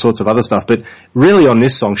all sorts of other stuff, but really on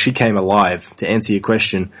this song, she came alive. To answer your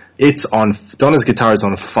question, Donna's guitar is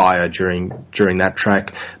on fire during that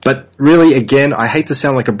track. But really, again, I hate to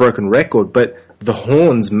sound like a broken record, but the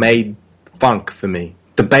horns made funk for me.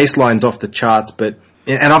 The bass line's off the charts,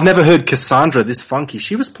 and I've never heard Cassandra this funky.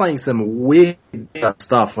 She was playing some weird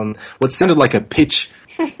stuff on what sounded like a pitch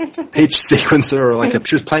sequencer, or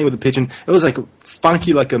she was playing with a pitch, and it was like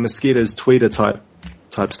funky, like a Mosquitoes tweeter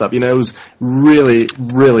type stuff. It was really,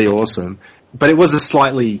 really awesome. But it was a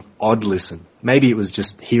slightly odd listen. Maybe it was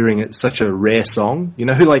just hearing it, such a rare song.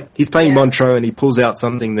 He's playing Montreux and he pulls out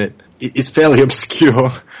something that is fairly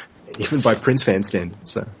obscure, even by Prince fan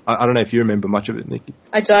standards. So I don't know if you remember much of it, Nikki.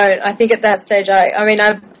 I don't. I think at that stage, I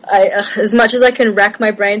as much as I can rack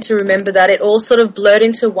my brain to remember that, it all sort of blurred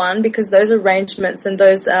into one, because those arrangements and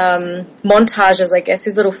those montages, I guess,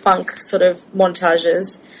 these little funk sort of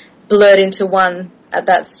montages, blurred into one at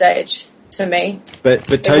that stage to me. But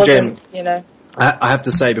Toe Jam, I have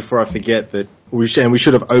to say before I forget that we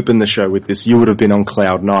should have opened the show with this. You would have been on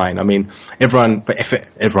cloud nine. I mean, everyone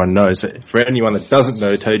knows. For anyone that doesn't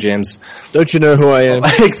know, Toe Jam's. Don't you know who I am?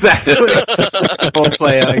 Exactly. Horn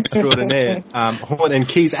player extraordinaire. Horn and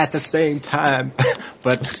keys at the same time.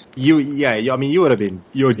 But you would have been,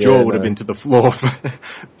 your jaw would have been to the floor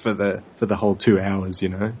for the whole 2 hours,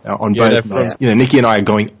 on both nights. Nikki and I are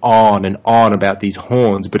going on and on about these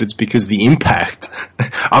horns, but it's because the impact.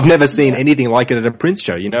 I've never seen anything like it at a Prince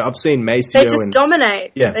show. I've seen Maceo. They just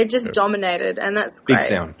dominate. Yeah. They just dominated, and that's great. Big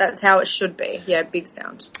sound. That's how it should be. Yeah, big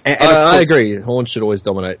sound. And I agree. Horns should always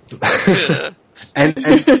dominate.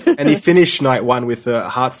 and he finished night one with a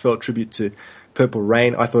heartfelt tribute to Purple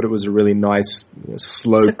Rain. I thought it was a really nice,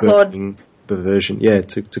 slow burning version. Yeah,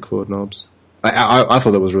 to Claude Nobbs. I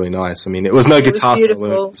thought that was really nice. I mean, it was no guitar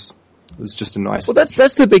solo. It was just a nice. Well, that's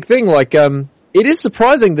the big thing. It is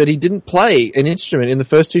surprising that he didn't play an instrument in the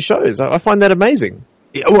first two shows. I find that amazing.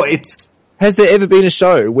 Yeah, well, has there ever been a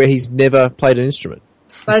show where he's never played an instrument?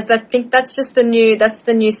 But I think that's just the new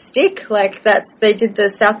stick. They did the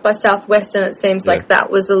South by Southwest, and it seems like that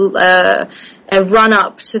was a run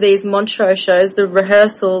up to these Montreux shows, the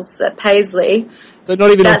rehearsals at Paisley. So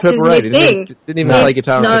not even that's on Purple his Rain. new thing. Didn't even play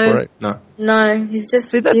guitar on Purple Rain. No,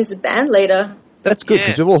 he's a band leader. That's good,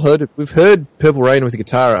 because we've heard Purple Rain with the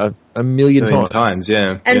guitar a million times.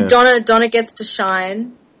 Yeah. And Donna gets to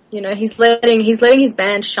shine. He's letting his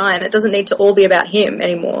band shine. It doesn't need to all be about him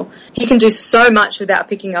anymore. He can do so much without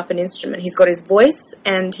picking up an instrument. He's got his voice,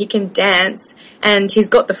 and he can dance, and he's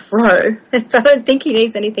got the fro. I don't think he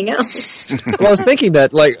needs anything else. Well, I was thinking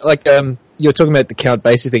that, you're talking about the Count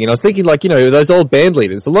Basie thing, and I was thinking, those old band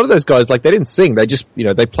leaders, a lot of those guys, they didn't sing. They just,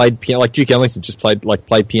 they played piano, like Duke Ellington just played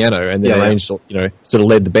piano, and then arranged, sort of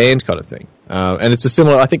led the band kind of thing. And it's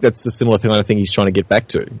I think that's a similar thing I think he's trying to get back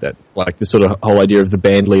to, that, the sort of whole idea of the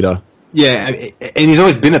band leader. Yeah, and he's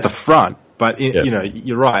always been at the front, but,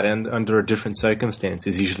 you're right, and under a different circumstance,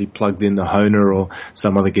 he's usually plugged in the Hohner or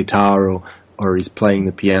some other guitar, or he's playing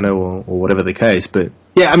the piano, or whatever the case. But,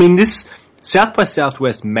 yeah, I mean, this South by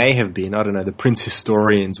Southwest may have been, I don't know, the Prince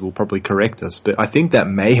historians will probably correct us, but I think that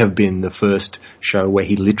may have been the first show where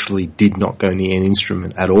he literally did not go near an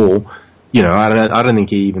instrument at all. I don't think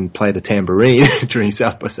he even played a tambourine during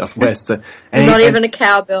South by Southwest. So, even a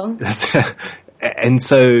cowbell. And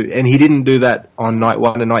he didn't do that on night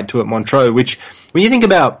one and night two at Montreux, which, when you think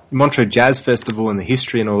about Montreux Jazz Festival and the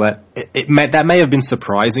history and all that, that may have been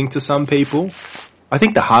surprising to some people. I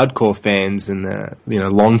think the hardcore fans and the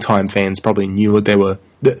long-time fans probably knew what they were.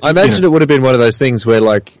 I imagine it would have been one of those things where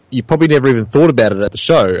you probably never even thought about it at the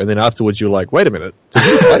show, and then afterwards you were like, "Wait a minute."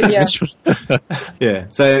 Yeah.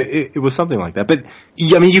 So it was something like that. But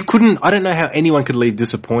I mean, you couldn't. I don't know how anyone could leave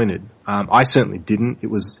disappointed. I certainly didn't.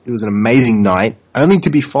 It was an amazing night, only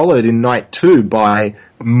to be followed in night two by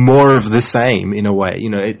more of the same in a way.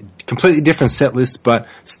 Completely different set list, but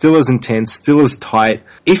still as intense, still as tight.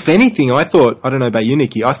 If anything, I don't know about you,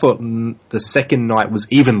 Nikki, I thought the second night was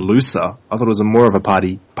even looser. I thought it was more of a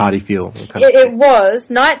party feel. It was.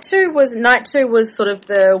 Night two was sort of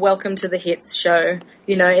the welcome to the hits show.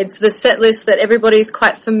 It's the set list that everybody's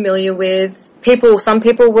quite familiar with. Some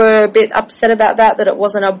people were a bit upset about that it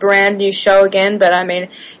wasn't a brand new show again, but I mean,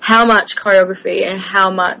 how much choreography and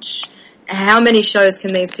how many shows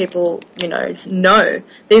can these people, know?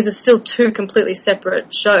 These are still two completely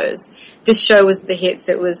separate shows. This show was the hits.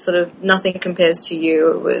 It was sort of Nothing Compares to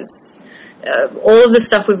You. It was all of the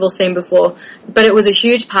stuff we've all seen before. But it was a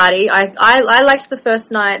huge party. I liked the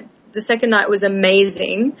first night. The second night was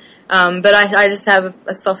amazing. But I just have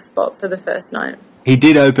a soft spot for the first night. He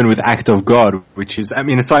did open with Act of God, which is, I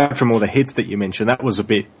mean, aside from all the hits that you mentioned, that was a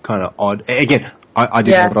bit kind of odd. Again, I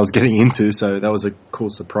didn't know what I was getting into, so that was a cool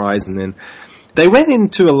surprise. And then they went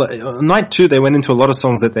into, night 2, they went into a lot of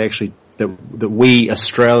songs that they actually, that we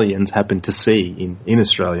Australians happened to see in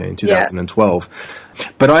Australia in 2012.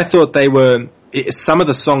 But I thought some of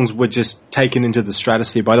the songs were just taken into the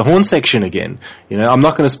stratosphere by the horn section again. You know, I'm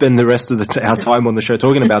not going to spend the rest of our time on the show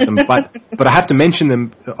talking about them, but I have to mention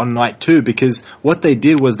them on night 2 because what they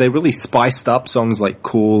did was they really spiced up songs like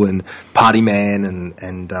Cool and Party Man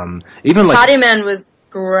and even like... Party Man was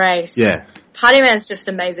great. Yeah. Party Man's just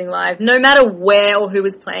amazing live. No matter where or who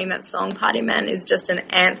was playing that song, Party Man is just an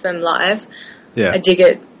anthem live. Yeah. I dig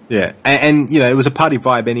it. Yeah, and you know, it was a party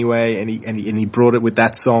vibe anyway, and he brought it with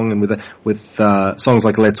that song and with songs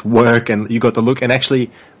like Let's Work, and you got the look. And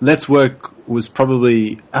actually, Let's Work was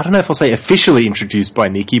probably, I don't know if I'll say officially introduced by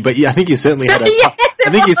Nikki, but yeah, I think you certainly had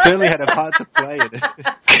a part to play in it.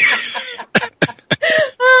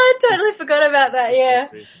 Oh, I totally forgot about that. Yeah.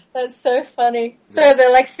 That's so funny. So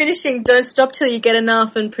they're like finishing Don't Stop Till You Get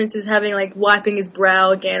Enough, and Prince is having like wiping his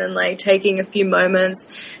brow again and like taking a few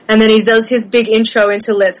moments, and then he does his big intro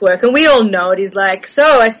into Let's Work, and we all know it. He's like,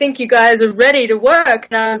 so I think you guys are ready to work,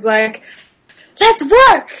 and I was like, let's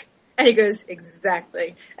work! And he goes,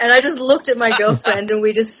 exactly. And I just looked at my girlfriend and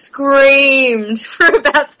we just screamed for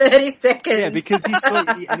about 30 seconds. Yeah, because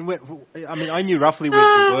I knew roughly where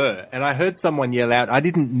you were, and I heard someone yell out. I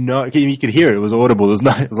didn't know. You could hear it. It was audible. It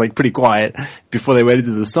was like pretty quiet before they went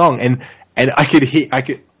into the song, and I could hear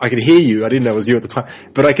you. I didn't know it was you at the time,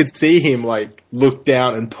 but I could see him like look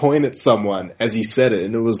down and point at someone as he said it,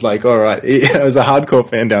 and it was like, all right. It was a hardcore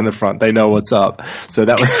fan down the front. They know what's up. So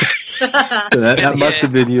that was. So that must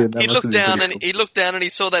have been you. He looked down and he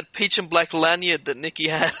saw that peach and black lanyard that Nikki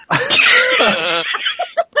had.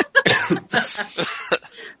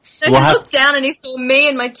 So he looked down and he saw me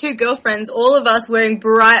and my 2 girlfriends, all of us wearing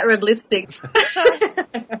bright red lipstick.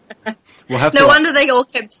 No wonder they all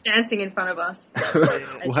kept dancing in front of us.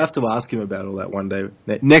 We'll have to ask him about all that one day.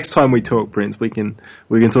 Next time we talk, Prince, we can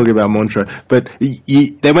talk about Montreux. But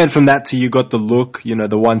they went from that to You Got the Look, you know,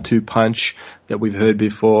 the 1-2 punch that we've heard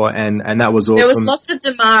before, and that was awesome. There was lots of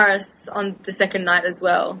Damaris on the second night as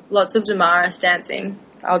well. Lots of Damaris dancing,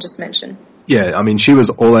 I'll just mention. Yeah, I mean, she was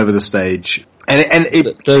all over the stage. And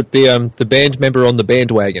the band member on the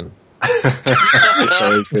bandwagon.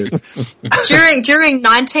 Very good. During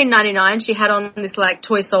 1999, she had on this like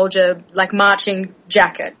toy soldier like marching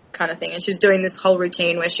jacket kind of thing, and she was doing this whole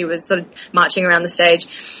routine where she was sort of marching around the stage,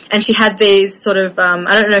 and she had these sort of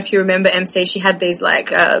I don't know if you remember, MC, she had these like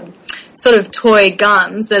sort of toy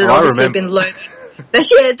guns that had obviously been loaded. That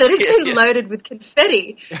had been loaded with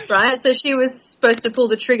confetti, right? So she was supposed to pull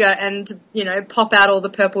the trigger and, you know, pop out all the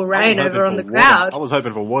purple rain over on the crowd. I was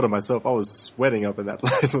hoping for water myself. I was sweating up in that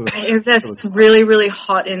place. That's really, really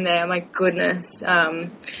hot in there. My goodness.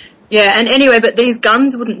 Yeah, and anyway, but these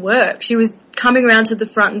guns wouldn't work. She was coming around to the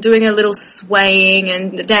front and doing a little swaying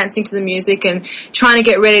and dancing to the music and trying to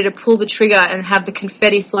get ready to pull the trigger and have the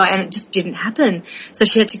confetti fly, and it just didn't happen. So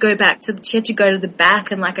she had to go to the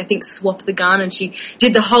back and, like, I think swap the gun, and she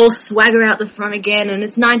did the whole swagger out the front again, and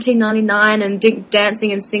it's 1999 and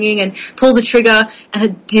dancing and singing and pull the trigger, and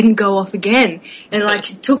it didn't go off again. And,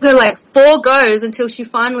 like, it took her, like, 4 goes until she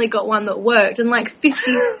finally got one that worked, and, like,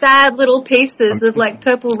 50 sad little pieces of, like,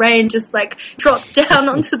 purple rain just, like, dropped down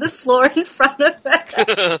onto the floor in front of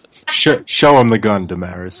her. Show them the gun,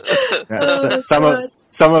 Damaris.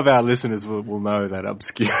 Some of our listeners will know that the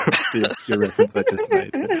obscure reference I just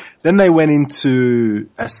made. But then they went into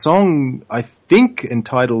a song, I think,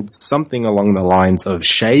 entitled something along the lines of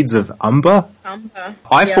Shades of Umber.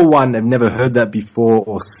 For one, have never heard that before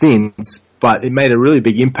or since, but it made a really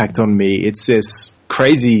big impact on me. It's this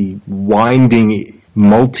crazy, winding,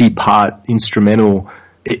 multi-part instrumental.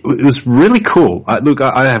 It was really cool.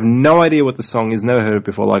 I have no idea what the song is, never heard it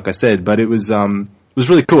before, like I said, but it was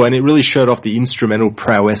really cool, and it really showed off the instrumental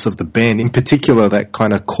prowess of the band, in particular that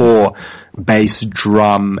kind of core bass,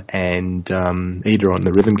 drum, and Ida on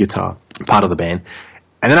the rhythm guitar part of the band.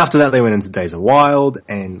 And then after that, they went into Days of Wild,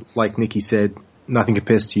 and like Nikki said, Nothing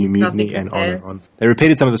Compares to You, Mutiny, and on and on. They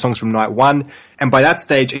repeated some of the songs from night 1, and by that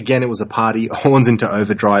stage, again, it was a party, horns into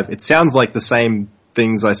overdrive. It sounds like the same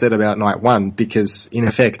things I said about night 1, because in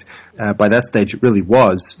effect, by that stage it really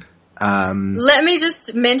was. Let me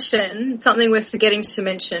just mention something we're forgetting to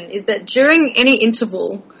mention, is that during any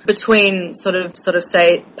interval between sort of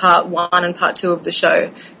say part 1 and part 2 of the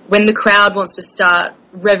show, when the crowd wants to start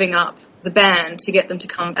revving up the band to get them to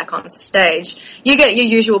come back on stage. You get your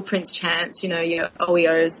usual Prince chants, your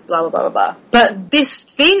OEOs, blah, blah, blah, blah, blah. But this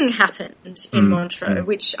thing happened in Montreux,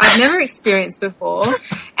 which I've never experienced before,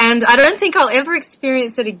 and I don't think I'll ever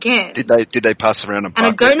experience it again. Did they pass around a bucket?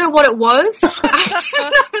 And I don't know what it was.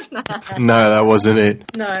 I don't know. No, that wasn't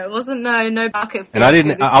it. No, it wasn't. No bucket. And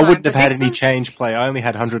I wouldn't have had any change play. I only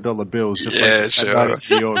had $100 bills. Just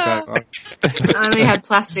sure. I only had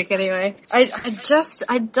plastic anyway.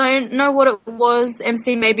 I don't know what it was.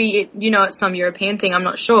 MC, maybe it's some European thing. I'm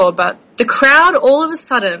not sure, but the crowd all of a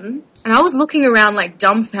sudden, and I was looking around like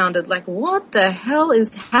dumbfounded, like what the hell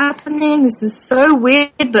is happening? This is so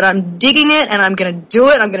weird, but I'm digging it, and I'm gonna do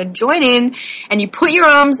it. I'm gonna join in, and you put your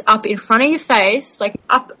arms up in front of your face, like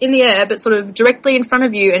up in the air, but sort of directly in front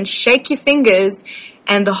of you, and shake your fingers.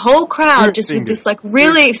 And the whole crowd with this like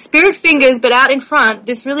really spirit fingers, but out in front,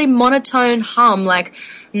 this really monotone hum, like,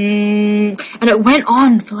 and it went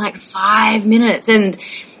on for like 5 minutes, and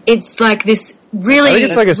it's like this really. I think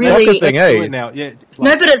it's like a soccer thing, eh? Now. Yeah,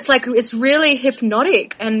 no, but it's really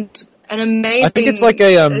hypnotic and amazing. I think it's like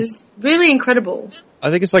it's really incredible. I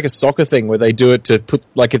think it's like a soccer thing where they do it to put,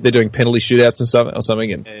 like if they're doing penalty shootouts and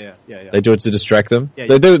something, and they do it to distract them.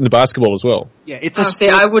 They do it in the basketball as well. Yeah, it's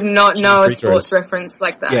I would not know a sports reference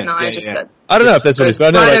like that. I just said. I don't know if that's what it is,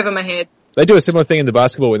 but I know right over my head. They do a similar thing in the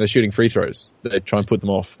basketball when they're shooting free throws. They try and put them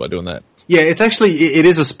off by doing that. Yeah, it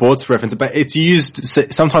is a sports reference, but it's used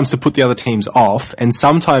sometimes to put the other teams off, and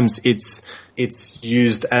sometimes it's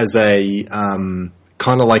used as a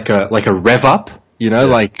kind of like a rev up.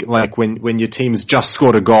 Like when your team's just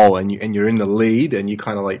scored a goal and you're in the lead, and you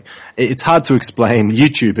kind of like, it's hard to explain.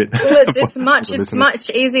 YouTube it. Well, it's much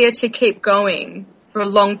easier to keep going for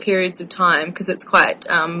long periods of time because it's quite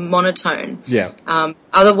monotone. Yeah.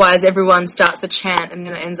 Otherwise, everyone starts a chant and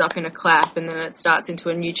then it ends up in a clap, and then it starts into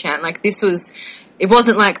a new chant. Like this was. It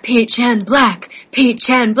wasn't like Peach and Black. We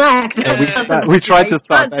tried to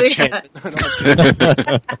start that chant.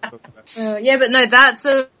 Yeah, but no, that's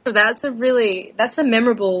a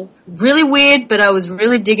memorable, really weird, but I was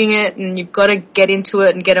really digging it, and you've got to get into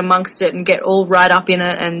it and get amongst it and get all right up in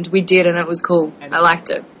it, and we did, and it was cool. I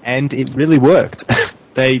liked it. And it really worked.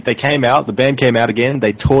 They came out, the band came out again,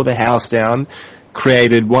 they tore the house down,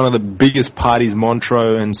 created one of the biggest parties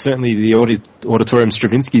Montreux and certainly the Auditorium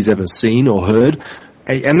Stravinsky's ever seen or heard,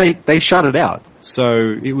 and they shut it out. So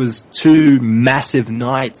it was 2 massive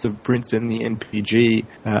nights of Prince and the NPG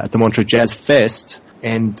at the Montreux Jazz Fest,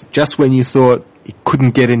 and just when you thought it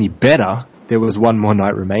couldn't get any better, there was one more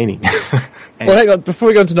night remaining. Well, hang on, before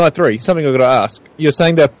we go into night 3, something I've got to ask. You're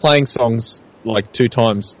saying they're playing songs like 2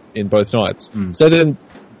 times in both nights. So then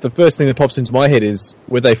the first thing that pops into my head is,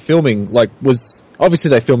 were they filming, obviously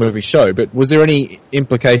they film every show, but was there any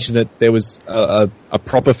implication that there was a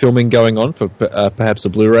proper filming going on for perhaps a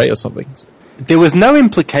Blu-ray or something? There was no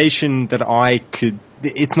implication that I could.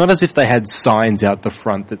 It's not as if they had signs out the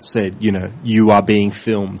front that said, you are being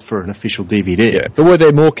filmed for an official DVD. Yeah, but were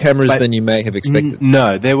there more cameras than you may have expected?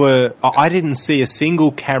 No, there were. I didn't see a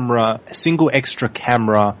single extra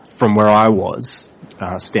camera from where I was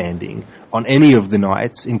standing on any of the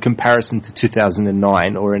nights in comparison to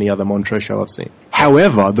 2009 or any other Montreux show I've seen.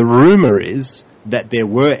 However, the rumor is that there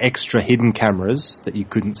were extra hidden cameras that you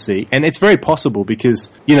couldn't see, and it's very possible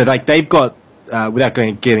because they've got. Without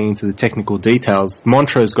getting into the technical details,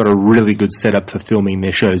 Montreux's got a really good setup for filming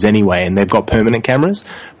their shows anyway, and they've got permanent cameras.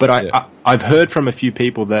 But I've heard from a few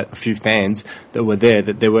fans that were there,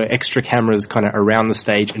 that there were extra cameras kind of around the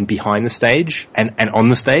stage and behind the stage and on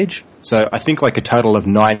the stage. So I think like a total of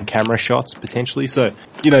 9 camera shots potentially. So,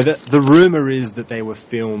 the rumor is that they were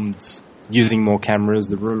filmed using more cameras.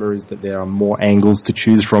 The rumor is that there are more angles to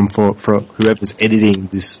choose from for whoever's editing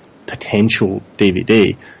this potential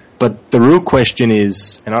DVD. But the real question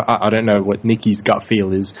is, and I don't know what Nikki's gut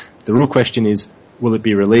feel is, the real question is, will it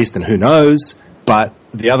be released, and who knows? But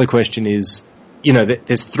the other question is,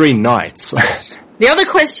 there's 3 nights. The other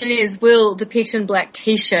question is, will the Peach and Black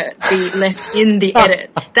T-shirt be left in the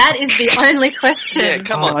edit? That is the only question. Yeah,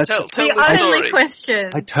 come on, tell the story. The only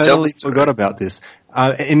question. I totally forgot about this.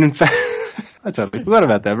 In fact, I totally forgot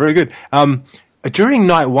about that. Very good. During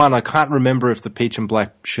night 1, I can't remember if the Peach and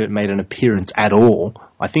Black shirt made an appearance at all.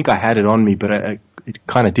 I think I had it on me, but it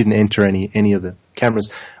kind of didn't enter any of the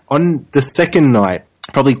cameras. On the second night,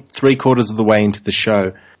 probably 3/4 of the way into the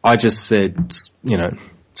show, I just said,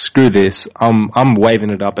 screw this. I'm waving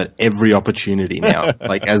it up at every opportunity now.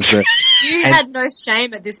 You had no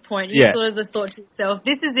shame at this point. You sort of thought to yourself,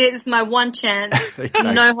 this is it. This is my one chance.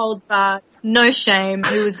 Exactly. No holds barred. No shame.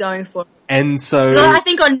 Who was going for it? And so I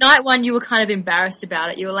think on night 1 you were kind of embarrassed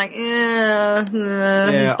about it. You were like,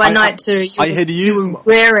 by night 2 you were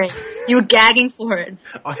raring. You were gagging for it.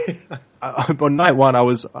 On night one,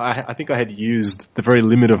 I think I had used the very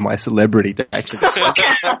limit of my celebrity to actually.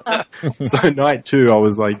 So night two, I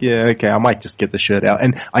was like, yeah, okay, I might just get the shirt out,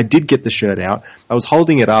 and I did get the shirt out. I was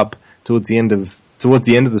holding it up towards the end of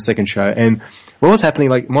the second show, and what was happening?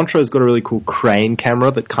 Like Montreux's got a really cool crane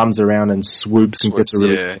camera that comes around and swoops and gets a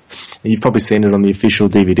really. Yeah. And you've probably seen it on the official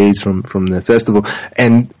DVDs from the festival.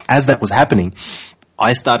 And as that was happening,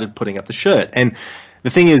 I started putting up the shirt. And the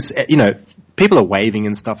thing is, people are waving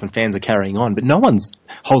and stuff, and fans are carrying on, but no one's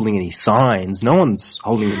holding any signs, no one's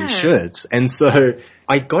holding any shirts, and so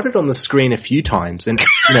I got it on the screen a few times, and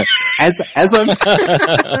as I'm,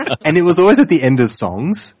 and it was always at the end of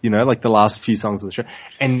songs, like the last few songs of the show,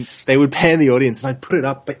 and they would pan the audience, and I'd put it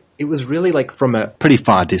up, but it was really like from a pretty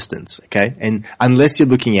far distance, okay? And unless you're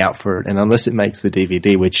looking out for it, and unless it makes the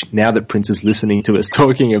DVD, which now that Prince is listening to us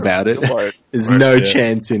talking about it, there's no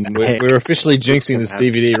chance in. We're officially jinxing this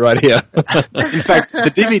DVD right here. In fact,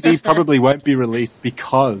 the DVD probably won't be released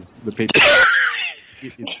because the people.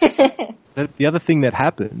 The other thing that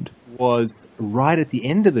happened was right at the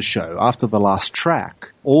end of the show, after the last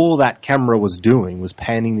track, all that camera was doing was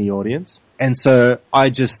panning the audience. And so I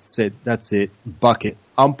just said, that's it, bucket.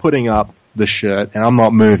 I'm putting up the shirt and I'm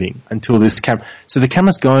not moving until this camera. So the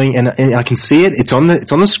camera's going and I can see it. It's on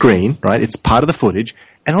the screen, right? It's part of the footage.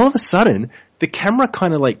 And all of a sudden, the camera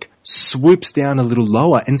kind of like swoops down a little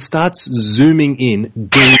lower and starts zooming in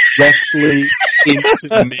directly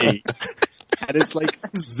into me. And it's like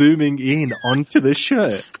zooming in onto the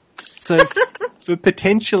shirt. So for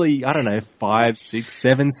potentially, 5, 6,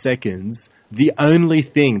 7 seconds, the only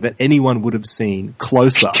thing that anyone would have seen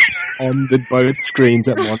close up on the both screens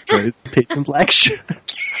at Montreux, Peach and Black shirt.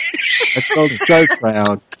 I felt so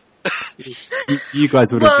proud. You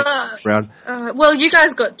guys would have been proud. Well, you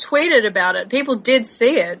guys got tweeted about it. People did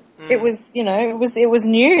see it. It was, it was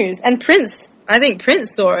news. And Prince, I think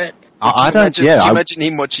Prince saw it. Can you imagine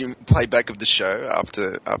him watching playback of the show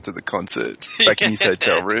after the concert back in his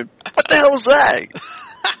hotel room? What the hell was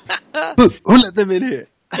that? Who let them in here?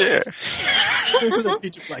 Yeah. No,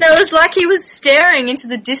 it was like he was staring into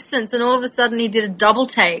the distance, and all of a sudden he did a double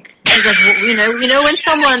take. He's like,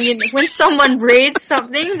 when someone reads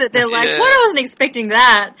something that they're like, "What? I wasn't expecting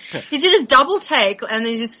that." He did a double take, and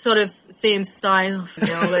then you just sort of see him sighing, all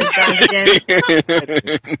those guys again.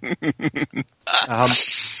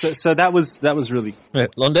 So that was really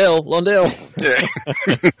Londell.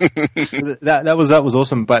 Yeah. that was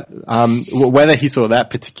awesome. But whether he saw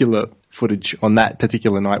that particular footage on that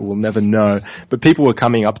particular night, we'll never know. But people were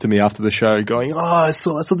coming up to me after the show, going, "Oh, I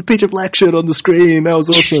saw the Peach and Black shirt on the screen. That was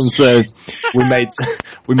awesome." So we made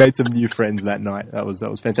some new friends that night. That was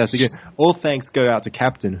fantastic. And all thanks go out to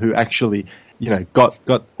Captain, who actually got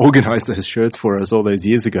organised those shirts for us all those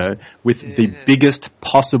years ago with the biggest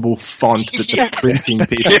possible font that the printing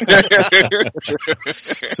people.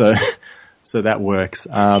 So that works.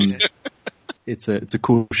 It's a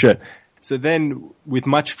cool shirt. So then, with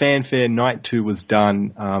much fanfare, night 2 was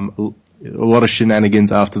done. A lot of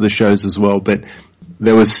shenanigans after the shows as well, but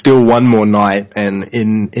there was still one more night, and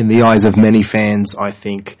in the eyes of many fans, I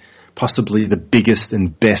think possibly the biggest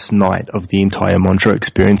and best night of the entire Montreux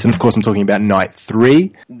experience. And of course, I'm talking about night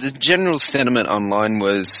 3. The general sentiment online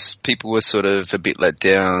was people were sort of a bit let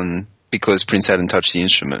down because Prince hadn't touched the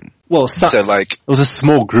instrument. Well, it was a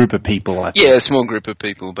small group of people, I think. Yeah, a small group of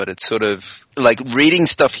people, but it's sort of like reading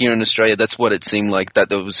stuff here in Australia, that's what it seemed like, that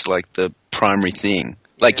was like the primary thing.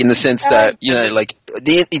 Like in the sense that, like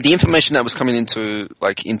the information that was coming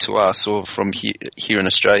into us or from here in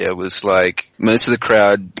Australia was like most of the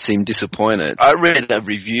crowd seemed disappointed. I read a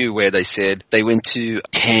review where they said they went to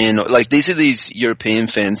 10, like these are these European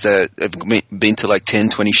fans that have been to like 10,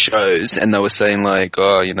 20 shows, and they were saying like,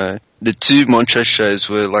 the 2 Montreux shows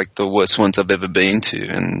were like the worst ones I've ever been to,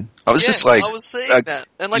 and I was just like, I was seeing that.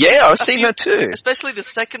 And I was seeing that too. Especially the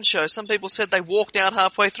second show, some people said they walked out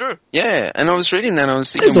halfway through. Yeah, and I was reading that and I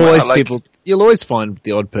was thinking, there's always people, you'll always find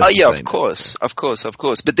the odd person. Oh yeah, of course.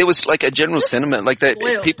 But there was like a general sentiment, like that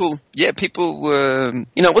people were,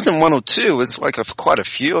 it wasn't 1 or 2, it was like quite a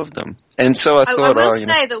few of them. And so I thought, I will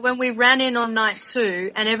say that when we ran in on night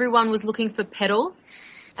 2 and everyone was looking for pedals,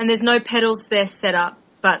 and there's no pedals there set up,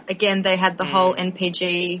 but again, they had the whole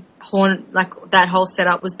NPG horn, like that whole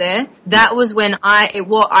setup was there. That was when I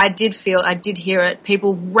did hear it.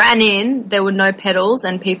 People ran in, there were no pedals,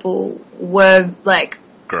 and people were like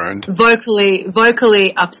groaned,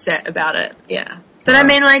 vocally upset about it. Yeah, but I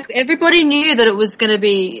mean, like everybody knew that it was going to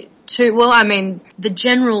be two. Well, I mean, the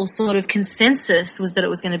general sort of consensus was that it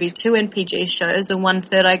was going to be 2 NPG shows and 1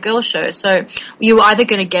 Third Eye Girl show. So you were either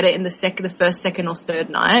going to get it in the first, second, or third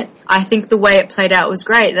night. I think the way it played out was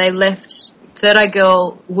great. They left Third Eye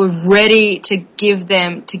Girl were ready to give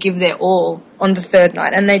their all on the third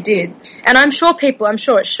night, and they did. And I'm sure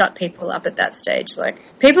it shut people up at that stage.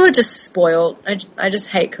 Like, people are just spoiled. I just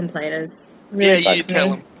hate complainers. Really yeah, you tell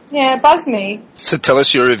them. Yeah, it bugs me. So tell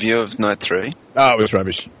us your review of night 3. Oh, it was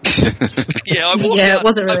rubbish. It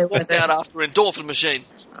wasn't really worth it. I walked out after Endorphin Machine.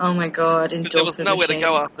 Oh my god, Endorphin Machine. There was nowhere to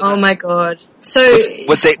go after that. Oh my god. So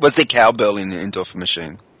was there cowbell in the Endorphin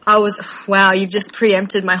Machine? Wow, you've just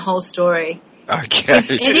preempted my whole story. Okay.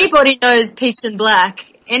 If anybody knows Peach and Black,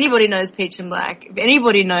 if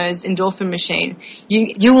anybody knows Endorphin Machine,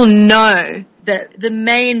 you will know that the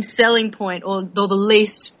main selling point, or the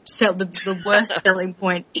worst selling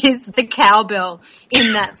point, is the cowbell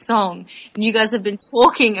in that song. And you guys have been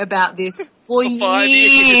talking about this for 5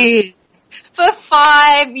 years. For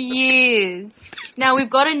 5 years. Now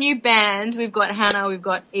we've got a new band. We've got Hannah, we've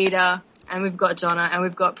got Ida, and we've got Jonna, and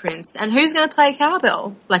we've got Prince. And who's going to play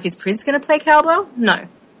cowbell? Like, is Prince going to play cowbell? No.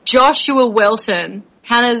 Joshua Welton,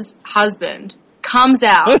 Hannah's husband, comes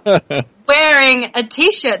out wearing a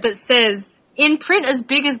T-shirt that says, in print as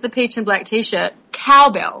big as the Peach and Black T-shirt,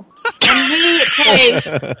 cowbell.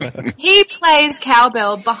 And he plays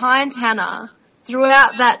cowbell behind Hannah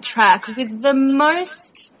throughout that track with the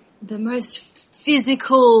most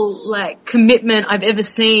physical, like, commitment I've ever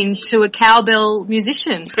seen to a cowbell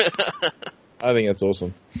musician. I think that's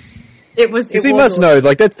awesome. He must awesome. Know,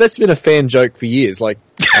 like, that's been a fan joke for years. Like,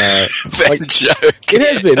 fan joke. It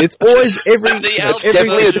has been. It's always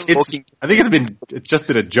I think it's just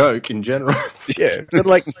been a joke in general. Yeah, but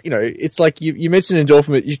like, it's like you mentioned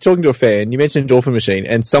Endorphin. You're talking to a fan. You mentioned Endorphin Machine,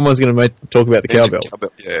 and someone's going to talk about the cowbell.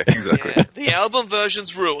 Yeah, exactly. Yeah, the album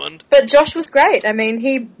version's ruined. But Josh was great. I mean,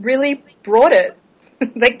 he really brought it.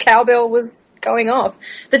 The cowbell was going off.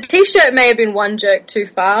 The T-shirt may have been one joke too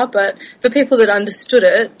far, but for people that understood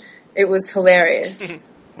it, it was hilarious.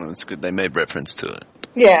 Well, that's good. They made reference to it.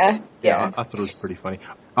 Yeah. I thought it was pretty funny.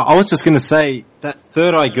 I was just going to say that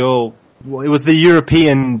Third Eye Girl, it was the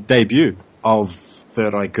European debut of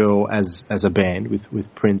Third Eye Girl as a band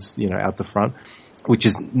with Prince, out the front, which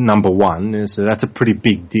is number 1. So that's a pretty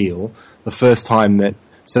big deal. The first time that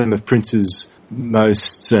some of Prince's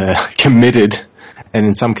most committed and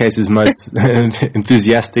in some cases most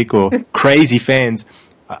enthusiastic or crazy fans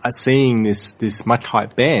are seeing this much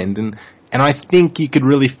hyped band, and I think you could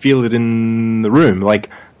really feel it in the room. Like,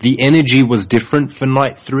 the energy was different for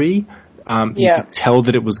night 3. You could tell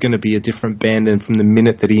that it was going to be a different band, and from the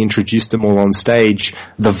minute that he introduced them all on stage,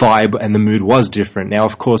 the vibe and the mood was different. Now,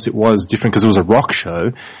 of course, it was different because it was a rock show,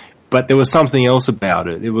 but there was something else about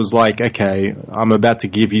it. It was like, okay, I'm about to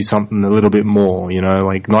give you something a little bit more,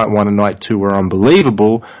 like night 1 and night 2 were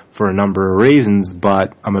unbelievable for a number of reasons,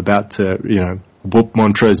 but I'm about to, whoop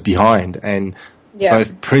Montrose behind. And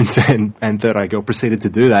both Prince and Third Eye Girl proceeded to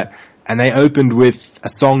do that. And they opened with a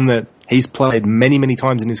song that he's played many, many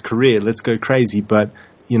times in his career, Let's Go Crazy, but,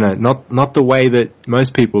 not the way that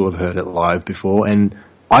most people have heard it live before. And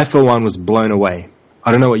I, for one, was blown away.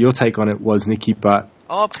 I don't know what your take on it was, Nikki, but...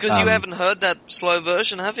 Oh, because you haven't heard that slow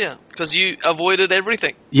version, have you? Because you avoided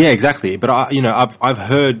everything. Yeah, exactly. But I've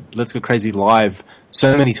heard Let's Go Crazy live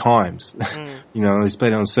so many times. He's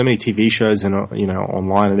played on so many TV shows and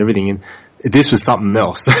online and everything. And this was something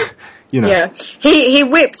else. Yeah, he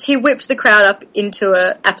whipped the crowd up into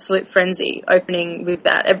a absolute frenzy opening with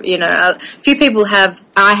that. A few people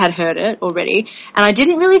I had heard it already, and I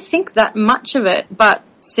didn't really think that much of it, but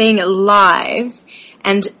seeing it live.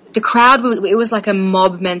 And the crowd, it was like a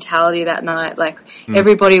mob mentality that night. Like,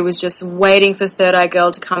 everybody was just waiting for Third Eye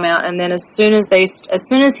Girl to come out. And then as soon as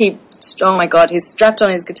he, oh my God, he's strapped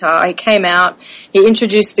on his guitar, he came out, he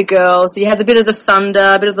introduced the girls, he had a bit of the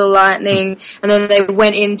thunder, a bit of the lightning, and then they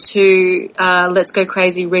went into Let's Go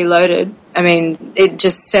Crazy Reloaded. I mean, it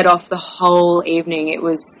just set off the whole evening. It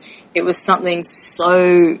was something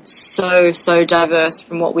so diverse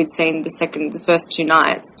from what we'd seen the first 2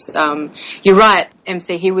 nights. You're right,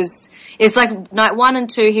 MC. It's like night 1 and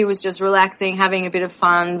 2, he was just relaxing, having a bit of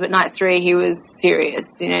fun, but night 3, he was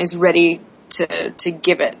serious. He's ready to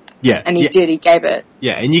give it. Yeah. And he gave it.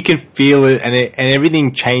 Yeah, and you can feel it, and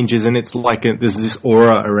everything changes, and it's like there's this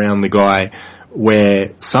aura around the guy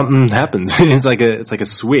where something happens. It's like a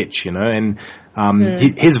switch, and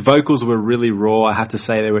his vocals were really raw. I have to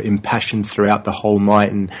say, they were impassioned throughout the whole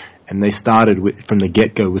night, and they started from the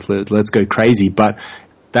get-go with Let's Go Crazy, but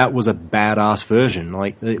that was a badass version.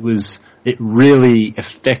 Like, it really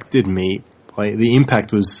affected me. Like, the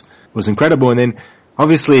impact was incredible. And then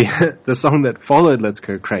obviously, the song that followed "Let's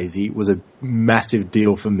Go Crazy" was a massive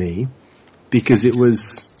deal for me because it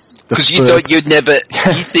was because you thought you'd never,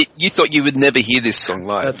 you thought you would never hear this song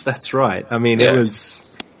live. That's right. I mean,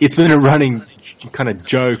 it's been a running kind of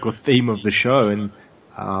joke or theme of the show, and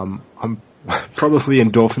I'm probably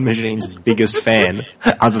Endorphin Machine's biggest fan,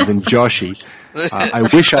 other than Joshy. I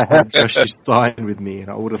wish I had Joshy's sign with me, and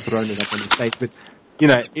I would have thrown it up on the stage. But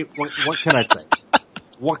what can I say?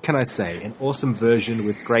 What can I say? An awesome version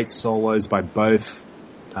with great solos by both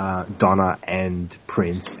Donna and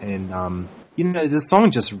Prince, and the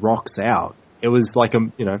song just rocks out. It was like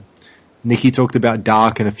Nikki talked about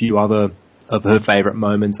Dark and a few other of her favorite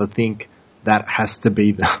moments. I think that has to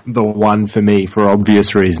be the one for me for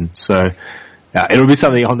obvious reasons. So it'll be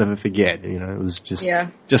something I'll never forget. It was just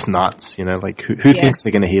nuts. Like who thinks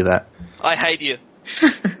they're going to hear that? I hate you.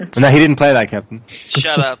 No, he didn't play that, Captain.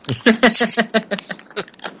 Shut up.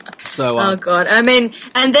 So, oh god, I mean,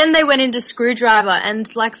 and then they went into Screwdriver, and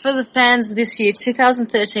like for the fans this year,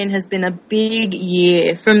 2013 has been a big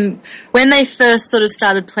year. From when they first sort of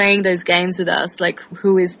started playing those games with us, like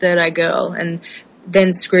Who Is Third Eye Girl, and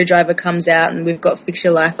then Screwdriver comes out, and we've got Fix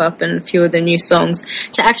Your Life Up and a few of the new songs.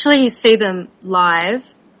 To actually see them live,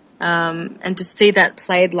 and to see that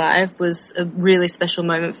played live was a really special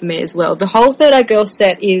moment for me as well. The whole Third Eye Girl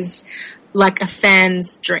set is like a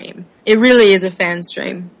fan's dream. It really is a fan's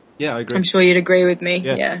dream. Yeah, I agree. I'm sure you'd agree with me.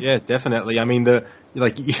 Yeah, definitely. I mean,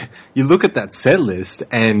 you look at that set list,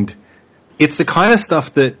 and it's the kind of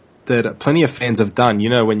stuff that plenty of fans have done.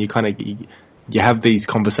 When you kind of you have these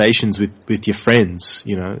conversations with your friends,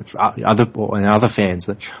 other fans.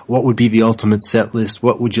 Like, what would be the ultimate set list?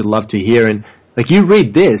 What would you love to hear? And like you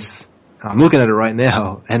read this, I'm looking at it right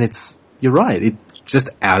now, and you're right. It's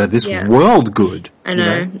just out of this world good. I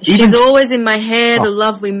know. She's always in my head. The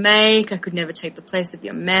love we make. I could never take the place of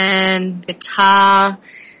your man. Guitar.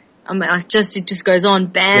 I mean, it just goes on.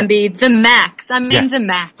 Bambi. The Max. The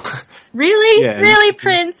Max. Really? Really,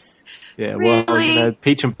 Prince? Yeah, really? Well,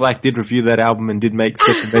 Peach and Black did review that album and did make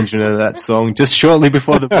special mention of that song just shortly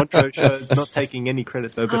before the Montreux shows. Not taking any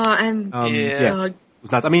credit though, but it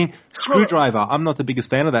was nuts. I mean, Screwdriver. I'm not the biggest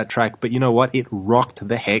fan of that track, but you know what? It rocked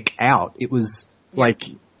the heck out. It was like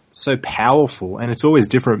so powerful, and it's always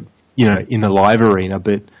different, in the live arena.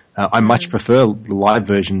 But I much prefer live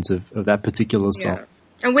versions of that particular song. Yeah.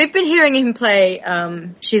 And we've been hearing him play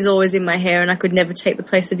 "She's Always in My Hair" and "I Could Never Take the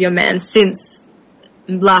Place of Your Man" since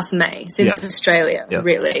last May, since Australia,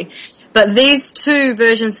 really. But these two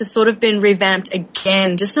versions have sort of been revamped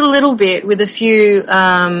again, just a little bit, with a few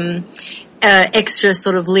extra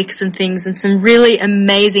sort of licks and things, and some really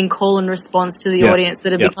amazing call and response to the audience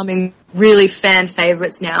that are becoming really fan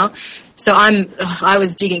favourites now. So I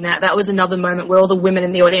was digging that. That was another moment where all the women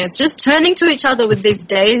in the audience just turning to each other with these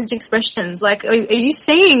dazed expressions. Like, are you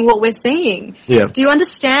seeing what we're seeing? Yeah. Do you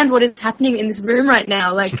understand what is happening in this room right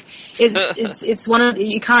now? Like, it's one of,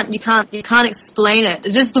 you can't explain it.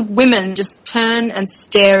 It's just the women just turn and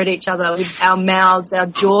stare at each other with our mouths, our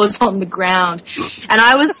jaws on the ground. And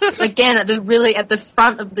I was again at the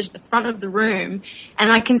front of the room,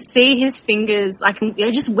 and I can see his fingers. I can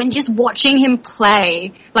just watching him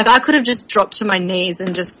play. Like, I could have just dropped to my knees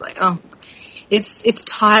and just like, it's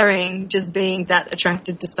tiring just being that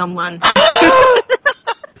attracted to someone.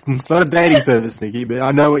 It's not a dating service, Nikki, but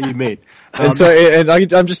I know what you mean. I'm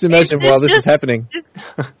just imagining while this is happening. Just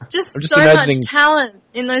so much talent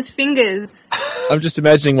in those fingers. I'm just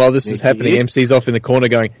imagining while this is happening, MC's off in the corner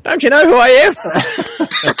going, "Don't you know who I am?"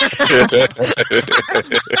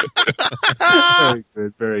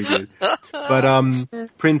 Very good. But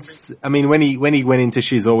Prince, I mean, when he went into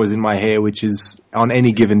 "She's Always in My Hair," which is on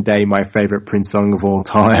any given day my favorite Prince song of all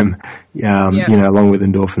time, along with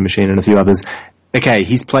Endorphin Machine and a few others. Okay,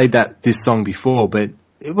 he's played this song before, but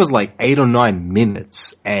it was like 8 or 9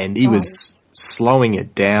 minutes, and he was slowing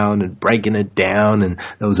it down and breaking it down, and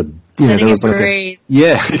there was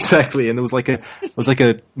exactly, and there was like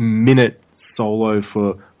a minute solo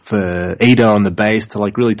for Ida on the bass to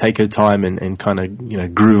like really take her time and kind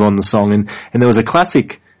of groove on the song, and there was a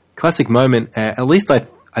classic moment. At least I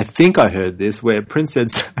think I heard this, where Prince said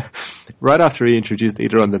right after he introduced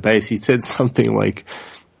Ida on the bass, he said something like,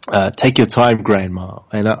 "Take your time, Grandma,"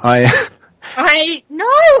 and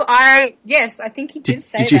yes, I think he did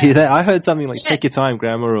say that. Did you hear that? I heard something like, "Take your time,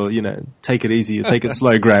 Grandma," or, "Take it easy," or "Take it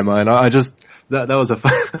slow, Grandma," and I just, that was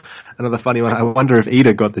another funny one. I wonder if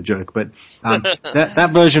Ida got the joke, but, that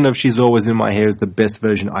version of "She's Always in My Hair" is the best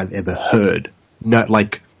version I've ever heard. No,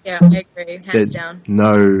 like. Yeah, I agree. Hands down.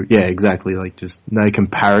 No, yeah, exactly. Like, just no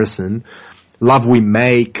comparison. "Love We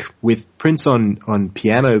Make" with Prince on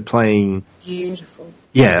piano playing. Beautiful.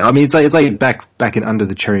 Yeah, I mean, it's like back in Under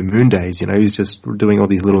the Cherry Moon days, you know, he's just doing all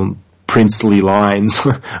these little princely lines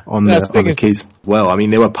on the keys. Well, I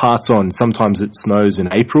mean, there were parts on Sometimes It Snows in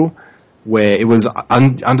April where it was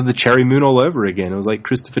Under the Cherry Moon all over again. It was like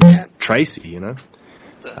Christopher Tracy, you know.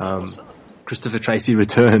 Christopher Tracy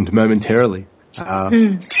returned momentarily. I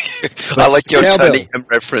like your Tony M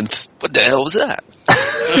reference. What the hell was that?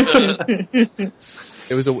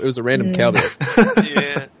 It was a random cowbell.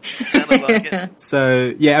 Yeah, sounded like it.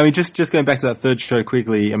 So yeah, I mean, just going back to that third show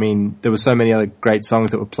quickly. I mean, there were so many other great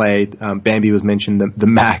songs that were played. Bambi was mentioned. The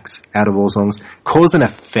Max out of all songs, Cause and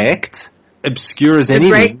Effect, obscure as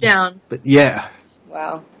anything. The Breakdown. But yeah.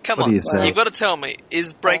 Wow. Come What on, do you say? you've got to tell me,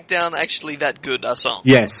 is Breakdown actually that good a song?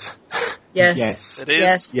 Yes. Yes. Yes. It is?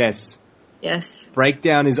 Yes. Yes. Yes.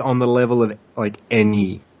 Breakdown is on the level of like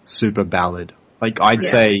any super ballad. Like I'd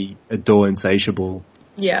say Adore Insatiable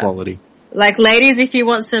quality. Like, ladies, if you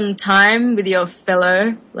want some time with your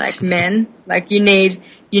fellow, like, men, like, you need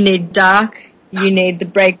Dark, you need The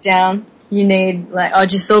Breakdown, you need, like,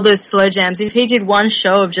 just all those slow jams. If he did one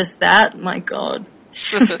show of just that, my God.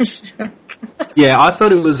 Yeah, I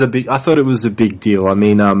thought it was a big deal. I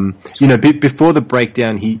mean, you know, before the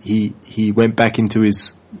Breakdown, he went back into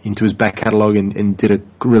his back catalogue and did a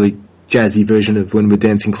really jazzy version of When We're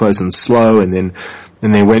Dancing Close and Slow, and then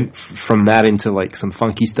went from that into like some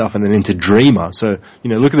funky stuff, and then into Dreamer. So, you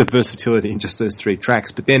know, look at the versatility in just those 3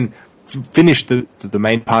 tracks. But then finished the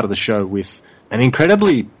main part of the show with an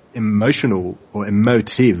incredibly emotional or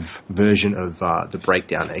emotive version of the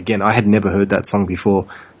Breakdown. Again, I had never heard that song before.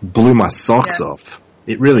 Blew my socks off.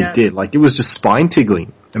 It really did. Like, it was just spine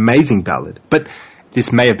tickling. Amazing ballad. But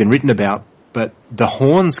this may have been written about, but the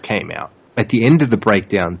horns came out at the end of the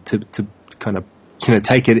Breakdown to kind of, you know,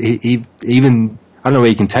 take it even. I don't know where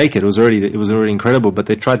you can take it. It was already incredible, but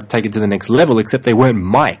they tried to take it to the next level, except they weren't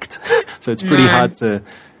mic'd. So it's pretty hard it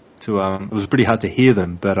was pretty hard to hear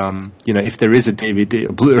them. But, you know, if there is a DVD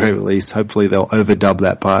or Blu-ray release, hopefully they'll overdub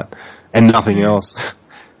that part and nothing else.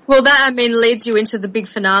 Well, that, I mean, leads you into the big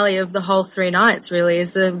finale of the whole 3 nights, really,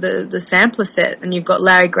 is the sampler set. And you've got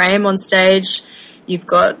Larry Graham on stage, you've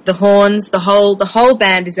got the horns, the whole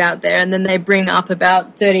band is out there, and then they bring up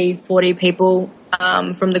about 30, 40 people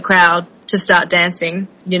from the crowd to start dancing,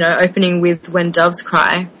 you know, opening with When Doves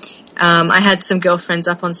Cry. I had some girlfriends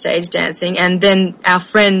up on stage dancing, and then our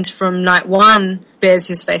friend from night 1 bears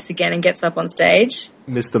his face again and gets up on stage.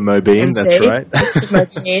 Mr. Mobeen, MC, that's right. Mr.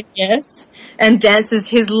 Mobeen, yes. And dances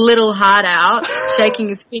his little heart out, shaking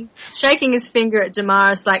his finger at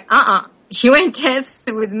Damaris like, you ain't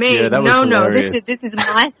dancing with me. Yeah, that was hilarious. This is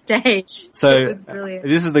my stage. So it was brilliant.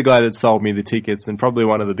 This is the guy that sold me the tickets, and probably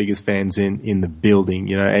one of the biggest fans in the building,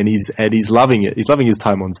 you know, and he's loving it. He's loving his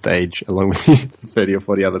time on stage along with 30 or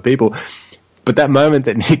 40 other people. But that moment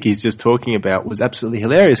that Nicky's just talking about was absolutely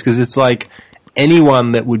hilarious, because it's like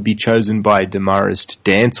anyone that would be chosen by Damaris to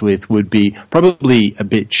dance with would be probably a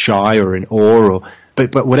bit shy or in awe,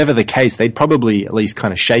 but whatever the case, they'd probably at least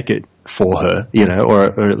kind of shake it for her, you know,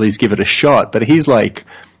 or at least give it a shot. But he's like,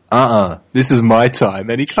 this is my time.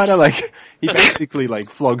 And he kind of like, he basically like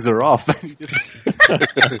flogs her off. It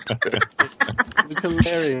was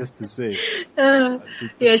hilarious to see.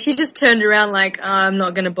 Yeah, she just turned around like, I'm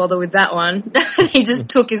not going to bother with that one. He just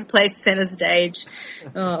took his place center stage.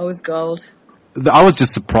 Oh, it was gold. I was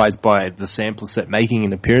just surprised by the sampler set making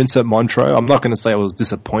an appearance at Montreux. I'm not going to say I was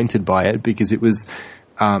disappointed by it, because it was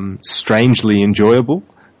strangely enjoyable,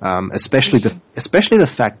 especially the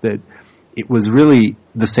fact that it was really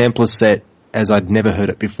the sampler set as I'd never heard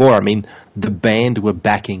it before. I mean, the band were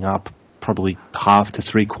backing up probably half to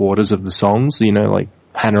 3/4 of the songs, you know, like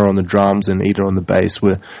Hannah on the drums and Ida on the bass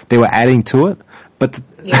they were adding to it. But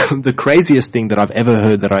the craziest thing that I've ever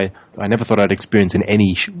heard that I never thought I'd experience in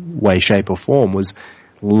any way, shape or form was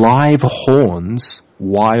live horns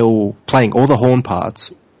while playing all the horn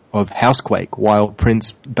parts of Housequake while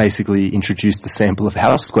Prince basically introduced the sample of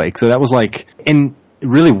Housequake. So that was like a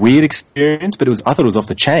really weird experience, but I thought it was off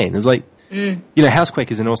the chain. It was like, you know,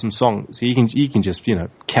 Housequake is an awesome song, so you can just, you know,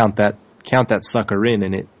 count that sucker in,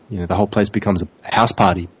 and it, you know, the whole place becomes a house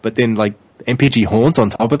party. But then like MPG horns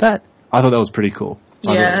on top of that, I thought that was pretty cool.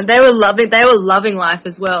 Yeah, they were loving life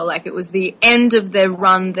as well. Like, it was the end of their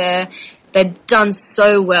run there. They'd done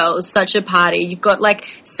so well. It was such a party. You've got like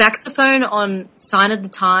saxophone on Sign of the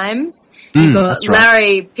Times. You've got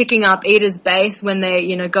Larry picking up Ida's bass when they're,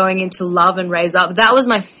 you know, going into Love and Raise Up. That was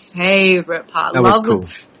my favorite part. That was cool.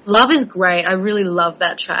 Love is great. I really love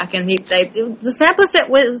that track. And the sampler set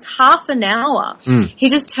was half an hour. He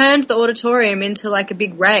just turned the auditorium into like a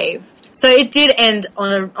big rave. So it did end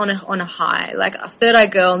on a high, like a Third Eye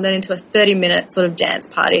Girl, and then into a 30-minute sort of dance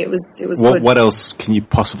party. It was good. What else can you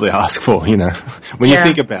possibly ask for? You know, when you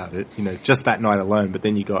think about it, you know, just that night alone. But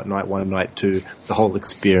then you got night 1, night 2, the whole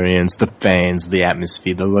experience, the fans, the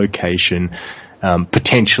atmosphere, the location,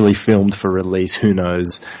 potentially filmed for release. Who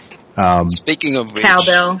knows? Speaking of which,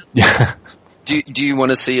 Cowbell. do you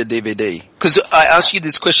want to see a DVD? Because I asked you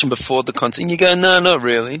this question before the concert, and you go, no, not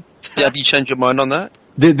really. Have you changed your mind on that?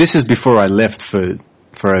 This is before I left for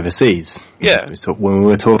overseas. Yeah. So when we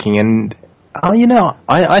were talking, and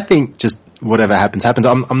I think just whatever happens.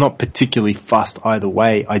 I'm not particularly fussed either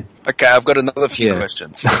way. Okay, I've got another few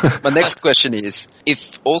questions. My next question is: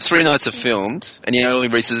 if all 3 nights are filmed and he only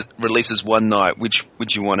releases one night, which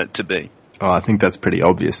would you want it to be? Oh, I think that's pretty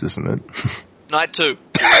obvious, isn't it? Night 2.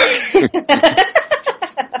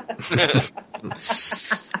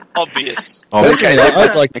 Obvious. Okay,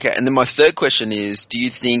 Okay, and then my third question is, do you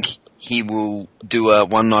think he will do a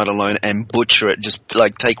One Night Alone and butcher it, just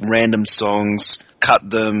like take random songs, cut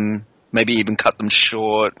them, maybe even cut them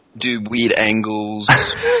short, do weird angles,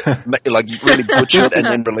 like really butcher it and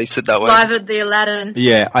then release it that way? Live at the Aladdin.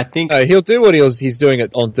 Yeah, I think... No, he'll do what he's doing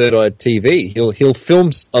it on Third Eye TV. He'll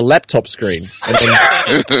film a laptop screen and then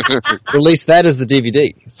release that as the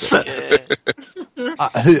DVD. So.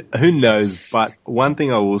 Who knows? But one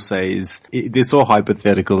thing I will say is, it's all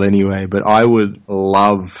hypothetical anyway, but I would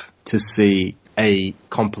love to see a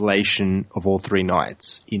compilation of all 3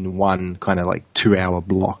 nights in one kind of like 2-hour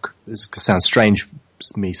block. This sounds strange,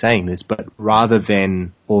 me saying this, but rather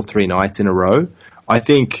than all 3 nights in a row, I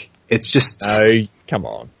think it's just... No, come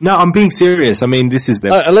on. No, I'm being serious. I mean, this is the...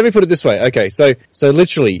 let me put it this way. Okay, so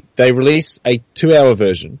literally, they release a 2-hour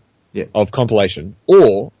version of compilation,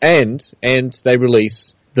 and they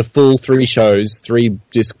release the full 3 shows,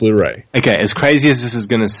 3-disc Blu-ray. Okay, as crazy as this is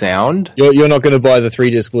going to sound... You're not going to buy the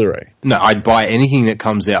 3-disc Blu-ray? No, I'd buy anything that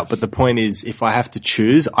comes out, but the point is, if I have to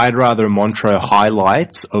choose, I'd rather a Montreux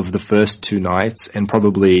highlights of the first 2 nights and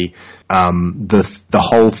probably the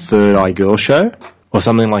whole Third Eye Girl show, or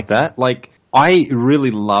something like that. Like, I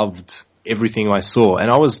really loved everything I saw, and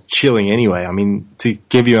I was chilling anyway. I mean, to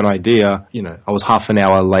give you an idea, I was half an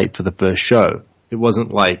hour late for the first show. It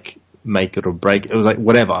wasn't like make it or break. It was like,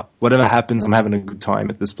 whatever happens, I'm having a good time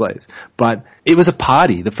at this place. But it was a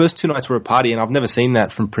party. The first 2 nights were a party, and I've never seen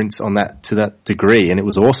that from Prince to that degree, and it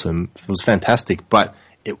was awesome. It was fantastic, but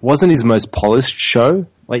it wasn't his most polished show.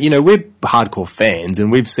 Like, we're hardcore fans,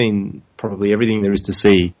 and we've seen probably everything there is to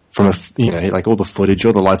see from like all the footage,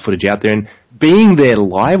 all the live footage out there, and being there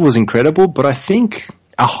live was incredible, but I think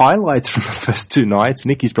highlights from the first 2 nights,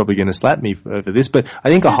 Nikki's probably going to slap me for this, but I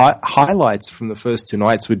think highlights from the first 2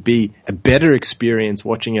 nights would be a better experience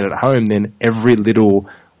watching it at home than every little,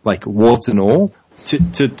 like, warts and all. To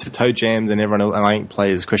Toe Jams and everyone else, and I think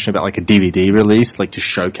players' question about like a DVD release, like to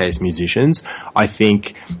showcase musicians, I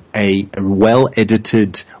think a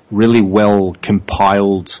well-edited, really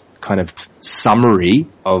well-compiled kind of summary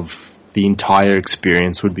of the entire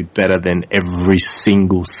experience would be better than every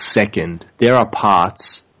single second. There are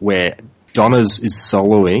parts where Donna's is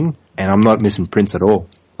soloing, and I'm not missing Prince at all.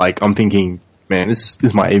 Like, I'm thinking, man,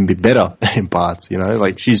 this might even be better in parts,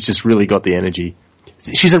 like she's just really got the energy.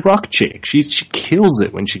 She's a rock chick. She kills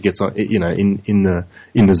it when she gets on, in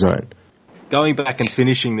the zone. Going back and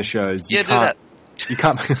finishing the shows, you can't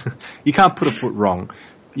put a foot wrong.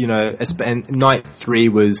 And night 3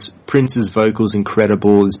 was Prince's vocals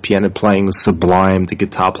incredible, his piano playing was sublime, the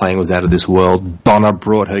guitar playing was out of this world. Donna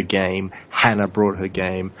brought her game, Hannah brought her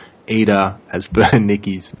game. Ida, as per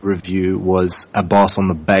Nikki's review, was a boss on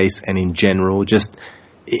the bass, and in general, just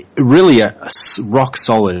really a rock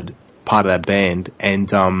solid part of that band. And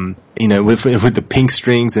with the pink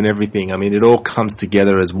strings and everything, I mean, it all comes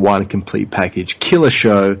together as one complete package. Killer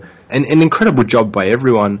show, and an incredible job by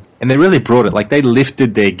everyone, and they really brought it. Like, they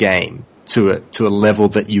lifted their game to a level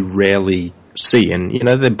that you rarely see, and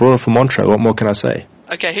they brought it from Montreux. What more can I say?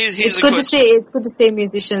 Okay, here's it's good to see. It's good to see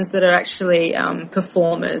musicians that are actually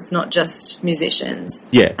performers, not just musicians.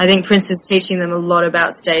 Yeah, I think Prince is teaching them a lot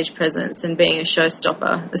about stage presence and being a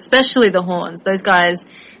showstopper, especially the horns. Those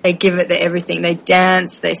guys, they give it their everything. They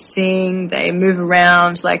dance, they sing, they move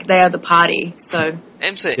around, like they are the party. So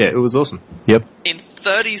MC, yeah, it was awesome. Yep, in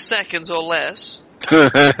 30 seconds or less.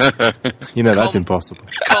 That's impossible.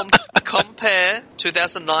 Compare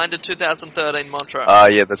 2009 to 2013 Montreux.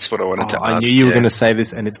 Yeah, that's what I wanted to ask. I knew you were going to say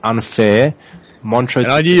this, and it's unfair. Montreux.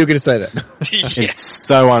 And I knew you were going to say that. It's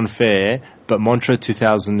so unfair, but Montreux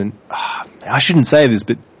 2000. I shouldn't say this,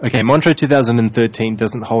 but okay, Montreux 2013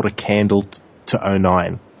 doesn't hold a candle to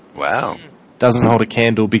 09. Wow. Doesn't hold a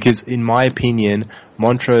candle because, in my opinion,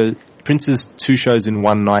 Montreux, Prince's 2 shows in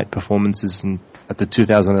one night performances at the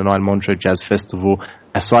 2009 Montreux Jazz Festival,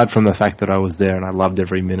 aside from the fact that I was there and I loved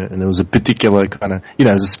every minute, and it was a particular kind of, it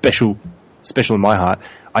was a special in my heart.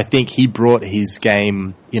 I think he brought his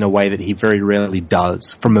game in a way that he very rarely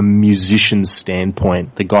does. From a musician's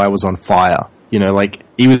standpoint, the guy was on fire.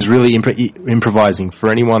 He was really improvising. For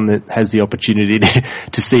anyone that has the opportunity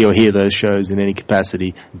to see or hear those shows in any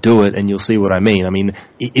capacity, do it and you'll see what I mean. I mean,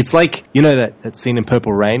 it's like, that scene in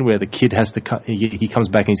Purple Rain where the kid has to, he comes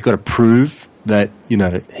back and he's got to prove that,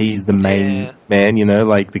 he's the main man,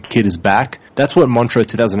 like the kid is back. That's what Montreux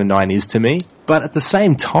 2009 is to me. But at the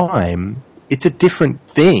same time, it's a different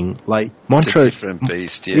thing. Like Montreux, it's a different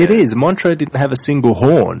beast, yeah. It is. Montreux didn't have a single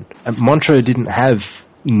horn. And Montreux didn't have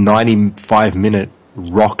 95-minute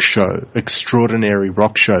rock show, extraordinary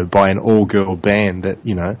rock show by an all-girl band that,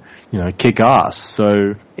 kick ass.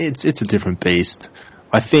 So it's a different beast.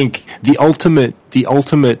 I think the ultimate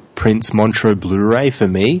Prince Montreux Blu-ray for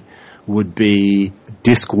me would be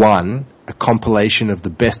Disc 1, a compilation of the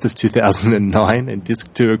best of 2009, and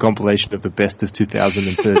Disc 2, a compilation of the best of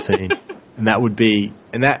 2013. And that would be,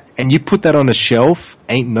 and you put that on a shelf,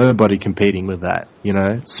 ain't nobody competing with that,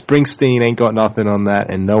 Springsteen ain't got nothing on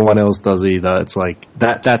that, and no one else does either. It's like,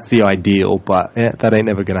 that's the ideal, but that ain't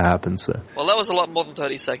never gonna happen, so. Well, that was a lot more than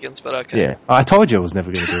 30 seconds, but okay. Yeah, I told you I was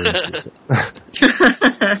never gonna do it.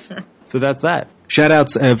 So that's that. Shout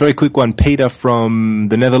outs, a very quick one, Peter from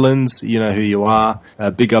the Netherlands, you know who you are.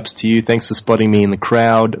 Big ups to you, thanks for spotting me in the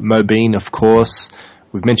crowd. Mobeen, of course.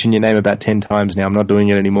 We've mentioned your name about 10 times now. I'm not doing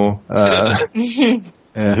it anymore.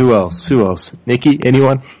 Who else? Nikki,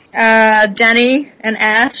 anyone? Danny and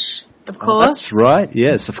Ash, of course. That's right.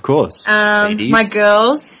 Yes, of course. My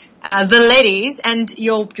girls, the ladies, and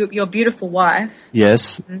your beautiful wife.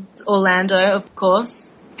 Yes. Orlando, of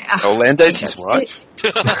course. Orlando's his wife.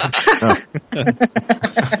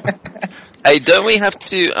 Hey, don't we have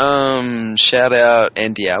to shout out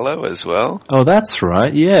Andy Allo as well? Oh, that's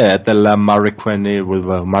right. Yeah, at the La Mariquenne with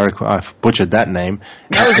I've butchered that name.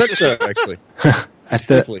 How was that show, actually?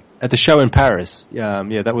 At the show in Paris. Yeah,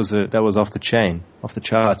 that was off the chain, off the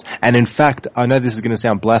charts. And in fact, I know this is going to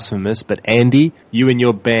sound blasphemous, but Andy, you and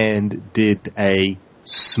your band did a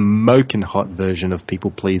smoking hot version of People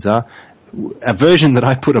Pleaser. A version that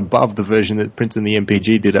I put above the version that Prince and the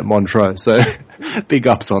MPG did at Montreux. So big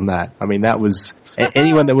ups on that. I mean, that was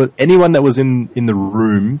anyone that was in the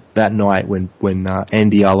room that night when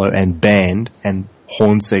Andy Allo and band and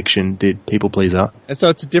horn section did People Pleaser. And so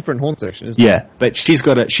it's a different horn section, isn't it? Yeah, but she's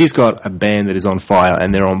got a band that is on fire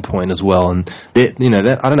and they're on point as well. And I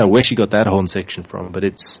don't know where she got that horn section from, but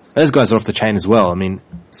those guys are off the chain as well. I mean,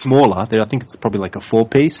 smaller. I think it's probably like a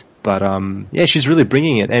 4-piece, but she's really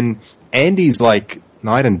bringing it. And Andy's like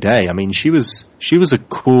night and day. I mean, she was a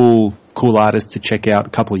cool artist to check out a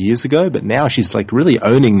couple of years ago, but now she's like really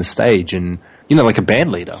owning the stage and, like a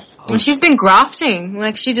band leader. Well, she's been grafting.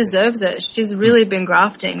 Like, she deserves it. She's really been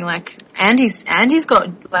grafting. Like, Andy's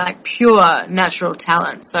got like pure natural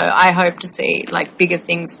talent. So I hope to see like bigger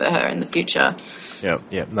things for her in the future. Yeah.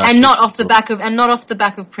 And not off the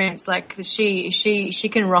back of Prince. Like, she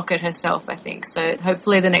can rock it herself, I think. So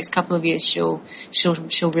hopefully the next couple of years she'll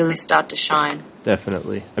really start to shine.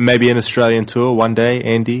 Definitely. And maybe an Australian tour one day,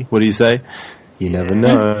 Andy. What do you say? You never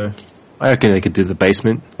know. I reckon they could do the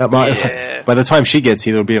basement. By the time she gets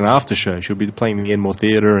here, there'll be an after show. She'll be playing the Enmore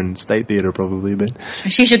Theatre and State Theatre probably. But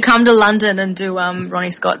she should come to London and do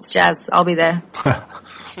Ronnie Scott's jazz. I'll be there.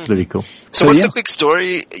 Pretty cool. So what's the quick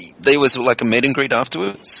story? There was like a meet and greet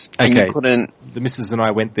afterwards. Okay. And you couldn't... The missus and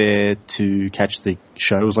I went there to catch the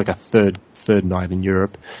show. It was like a third night in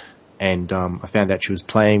Europe, and I found out she was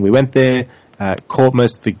playing. We went there, caught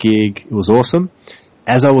most of the gig. It was awesome.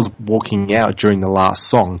 As I was walking out during the last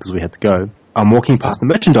song, because we had to go, I'm walking past the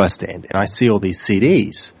merchandise stand and I see all these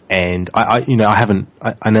CDs. And I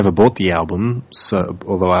never bought the album, so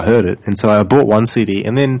although I heard it, and so I bought one CD.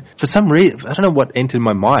 And then for some reason, I don't know what entered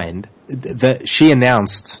my mind, that she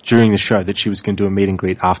announced during the show that she was going to do a meet and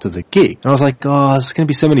greet after the gig. And I was like, there's going to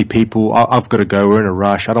be so many people. I've got to go. We're in a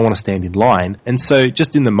rush. I don't want to stand in line. And so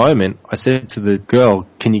just in the moment, I said to the girl,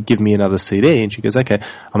 "Can you give me another CD?" And she goes, "Okay."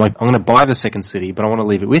 I'm like, "I'm going to buy the second CD, but I want to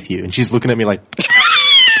leave it with you." And she's looking at me like,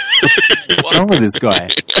 what's wrong with this guy?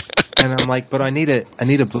 And I'm like, but I need a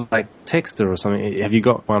like texter or something. Have you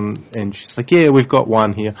got one? And she's like, yeah, we've got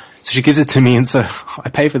one here. So she gives it to me, and so I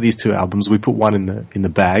pay for these 2 albums. We put one in the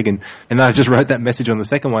bag, and I just wrote that message on the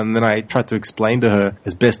second one. And then I tried to explain to her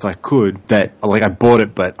as best I could that like I bought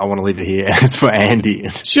it, but I want to leave it here. It's for Andy.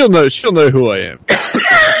 She'll know who I am.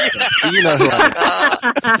 You know who I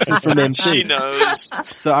am. This is from MC. She knows.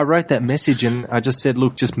 So I wrote that message, and I just said,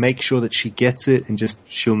 look, just make sure that she gets it, and just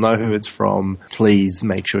she'll know who it's from. Please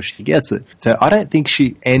make sure she gets it. So I don't think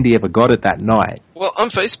Andy ever got it that night. Well, on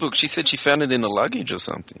Facebook, she said she found it in the luggage or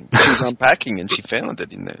something. She was unpacking and she found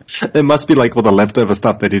it in there. There must be like all the leftover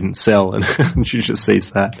stuff they didn't sell, and she just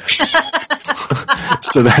sees that.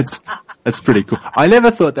 So that's pretty cool. I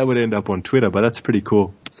never thought that would end up on Twitter, but that's pretty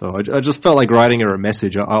cool. So I just felt like writing her a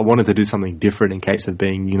message. I wanted to do something different in case of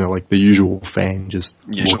being, like the usual fan, just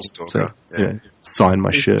usual stalker. So, yeah, sign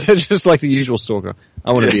my shirt. Just like the usual stalker.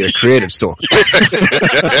 I want to be a creative stalker.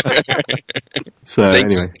 So Thank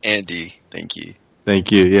anyway, you, Andy. Thank you.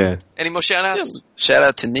 Thank you. Yeah. Any more shout-outs? Shout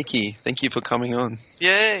out to Nikki. Thank you for coming on.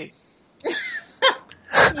 Yay. Yay.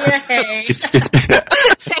 It's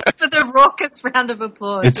Thanks for the raucous round of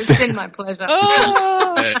applause. It's been my pleasure.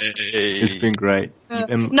 It's been great.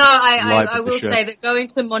 No, I will say that going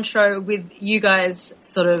to Montreux with you guys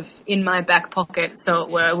sort of in my back pocket, so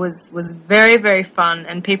it was very, very fun,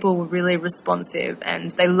 and people were really responsive,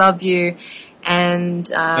 and they love you, and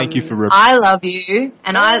thank you for I love you,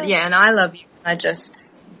 and I love you. I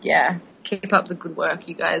just keep up the good work.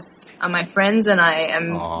 You guys are my friends, and I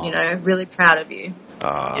am really proud of you.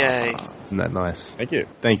 Yay. Isn't that nice? Thank you.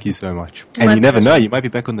 Thank you so much. And you never know, you might be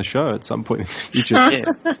back on the show at some point in the future.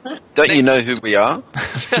 Yeah. Don't you know who we are?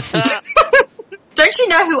 Don't you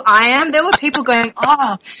know who I am? There were people going,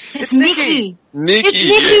 oh, it's Nikki. Nikki.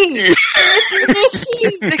 It's Nikki. It's Nikki.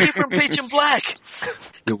 It's Nikki from Peach and Black.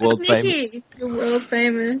 You're world famous. Nikki. You're world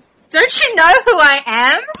famous. Don't you know who I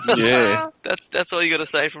am? Yeah. That's all you got to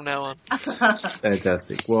say from now on.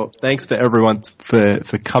 Fantastic. Well, thanks for everyone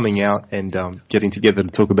for coming out and getting together to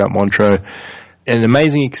talk about Montreux. An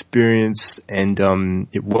amazing experience, and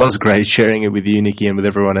it was great sharing it with you, Nikki, and with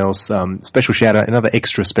everyone else. Special shout out, another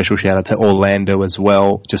extra special shout out to Orlando as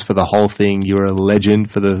well, just for the whole thing. You were a legend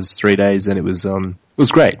for those 3 days, and it was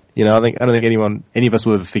great. I don't think any of us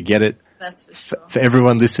will ever forget it. That's for sure. For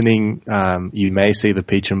everyone listening, you may see the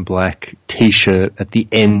Peach and Black T-shirt at the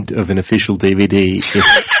end of an official DVD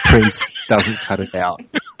if Prince doesn't cut it out.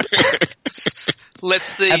 Let's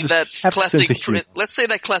see that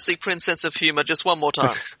classic Prince sense of humor just one more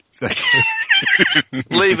time.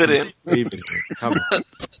 Leave it in. Leave it in. Come on.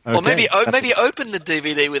 Okay. Or maybe open the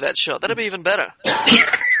DVD with that shot. That'd be even better.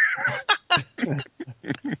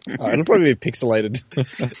 It'll probably be pixelated.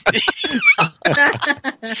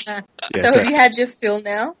 So have you had your fill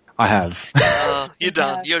now? I have. You're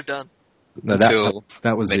done. You're done. No,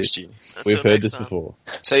 that was next it. year. We've heard this before.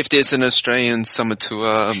 So if there's an Australian summer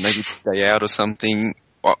tour, maybe Day Out or something,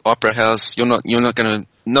 Opera House, you're not gonna,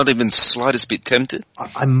 not even slightest bit tempted?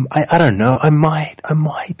 I don't know. I might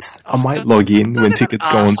log in when tickets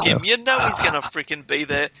go on sale. You know he's gonna freaking be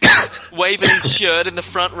there, waving his shirt in the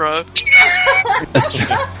front row.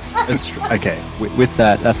 Okay, with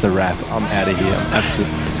that, that's a wrap. I'm out of here. I'm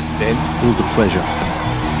absolutely spent. It was a pleasure.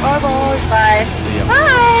 Bye. See ya.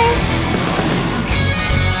 Bye.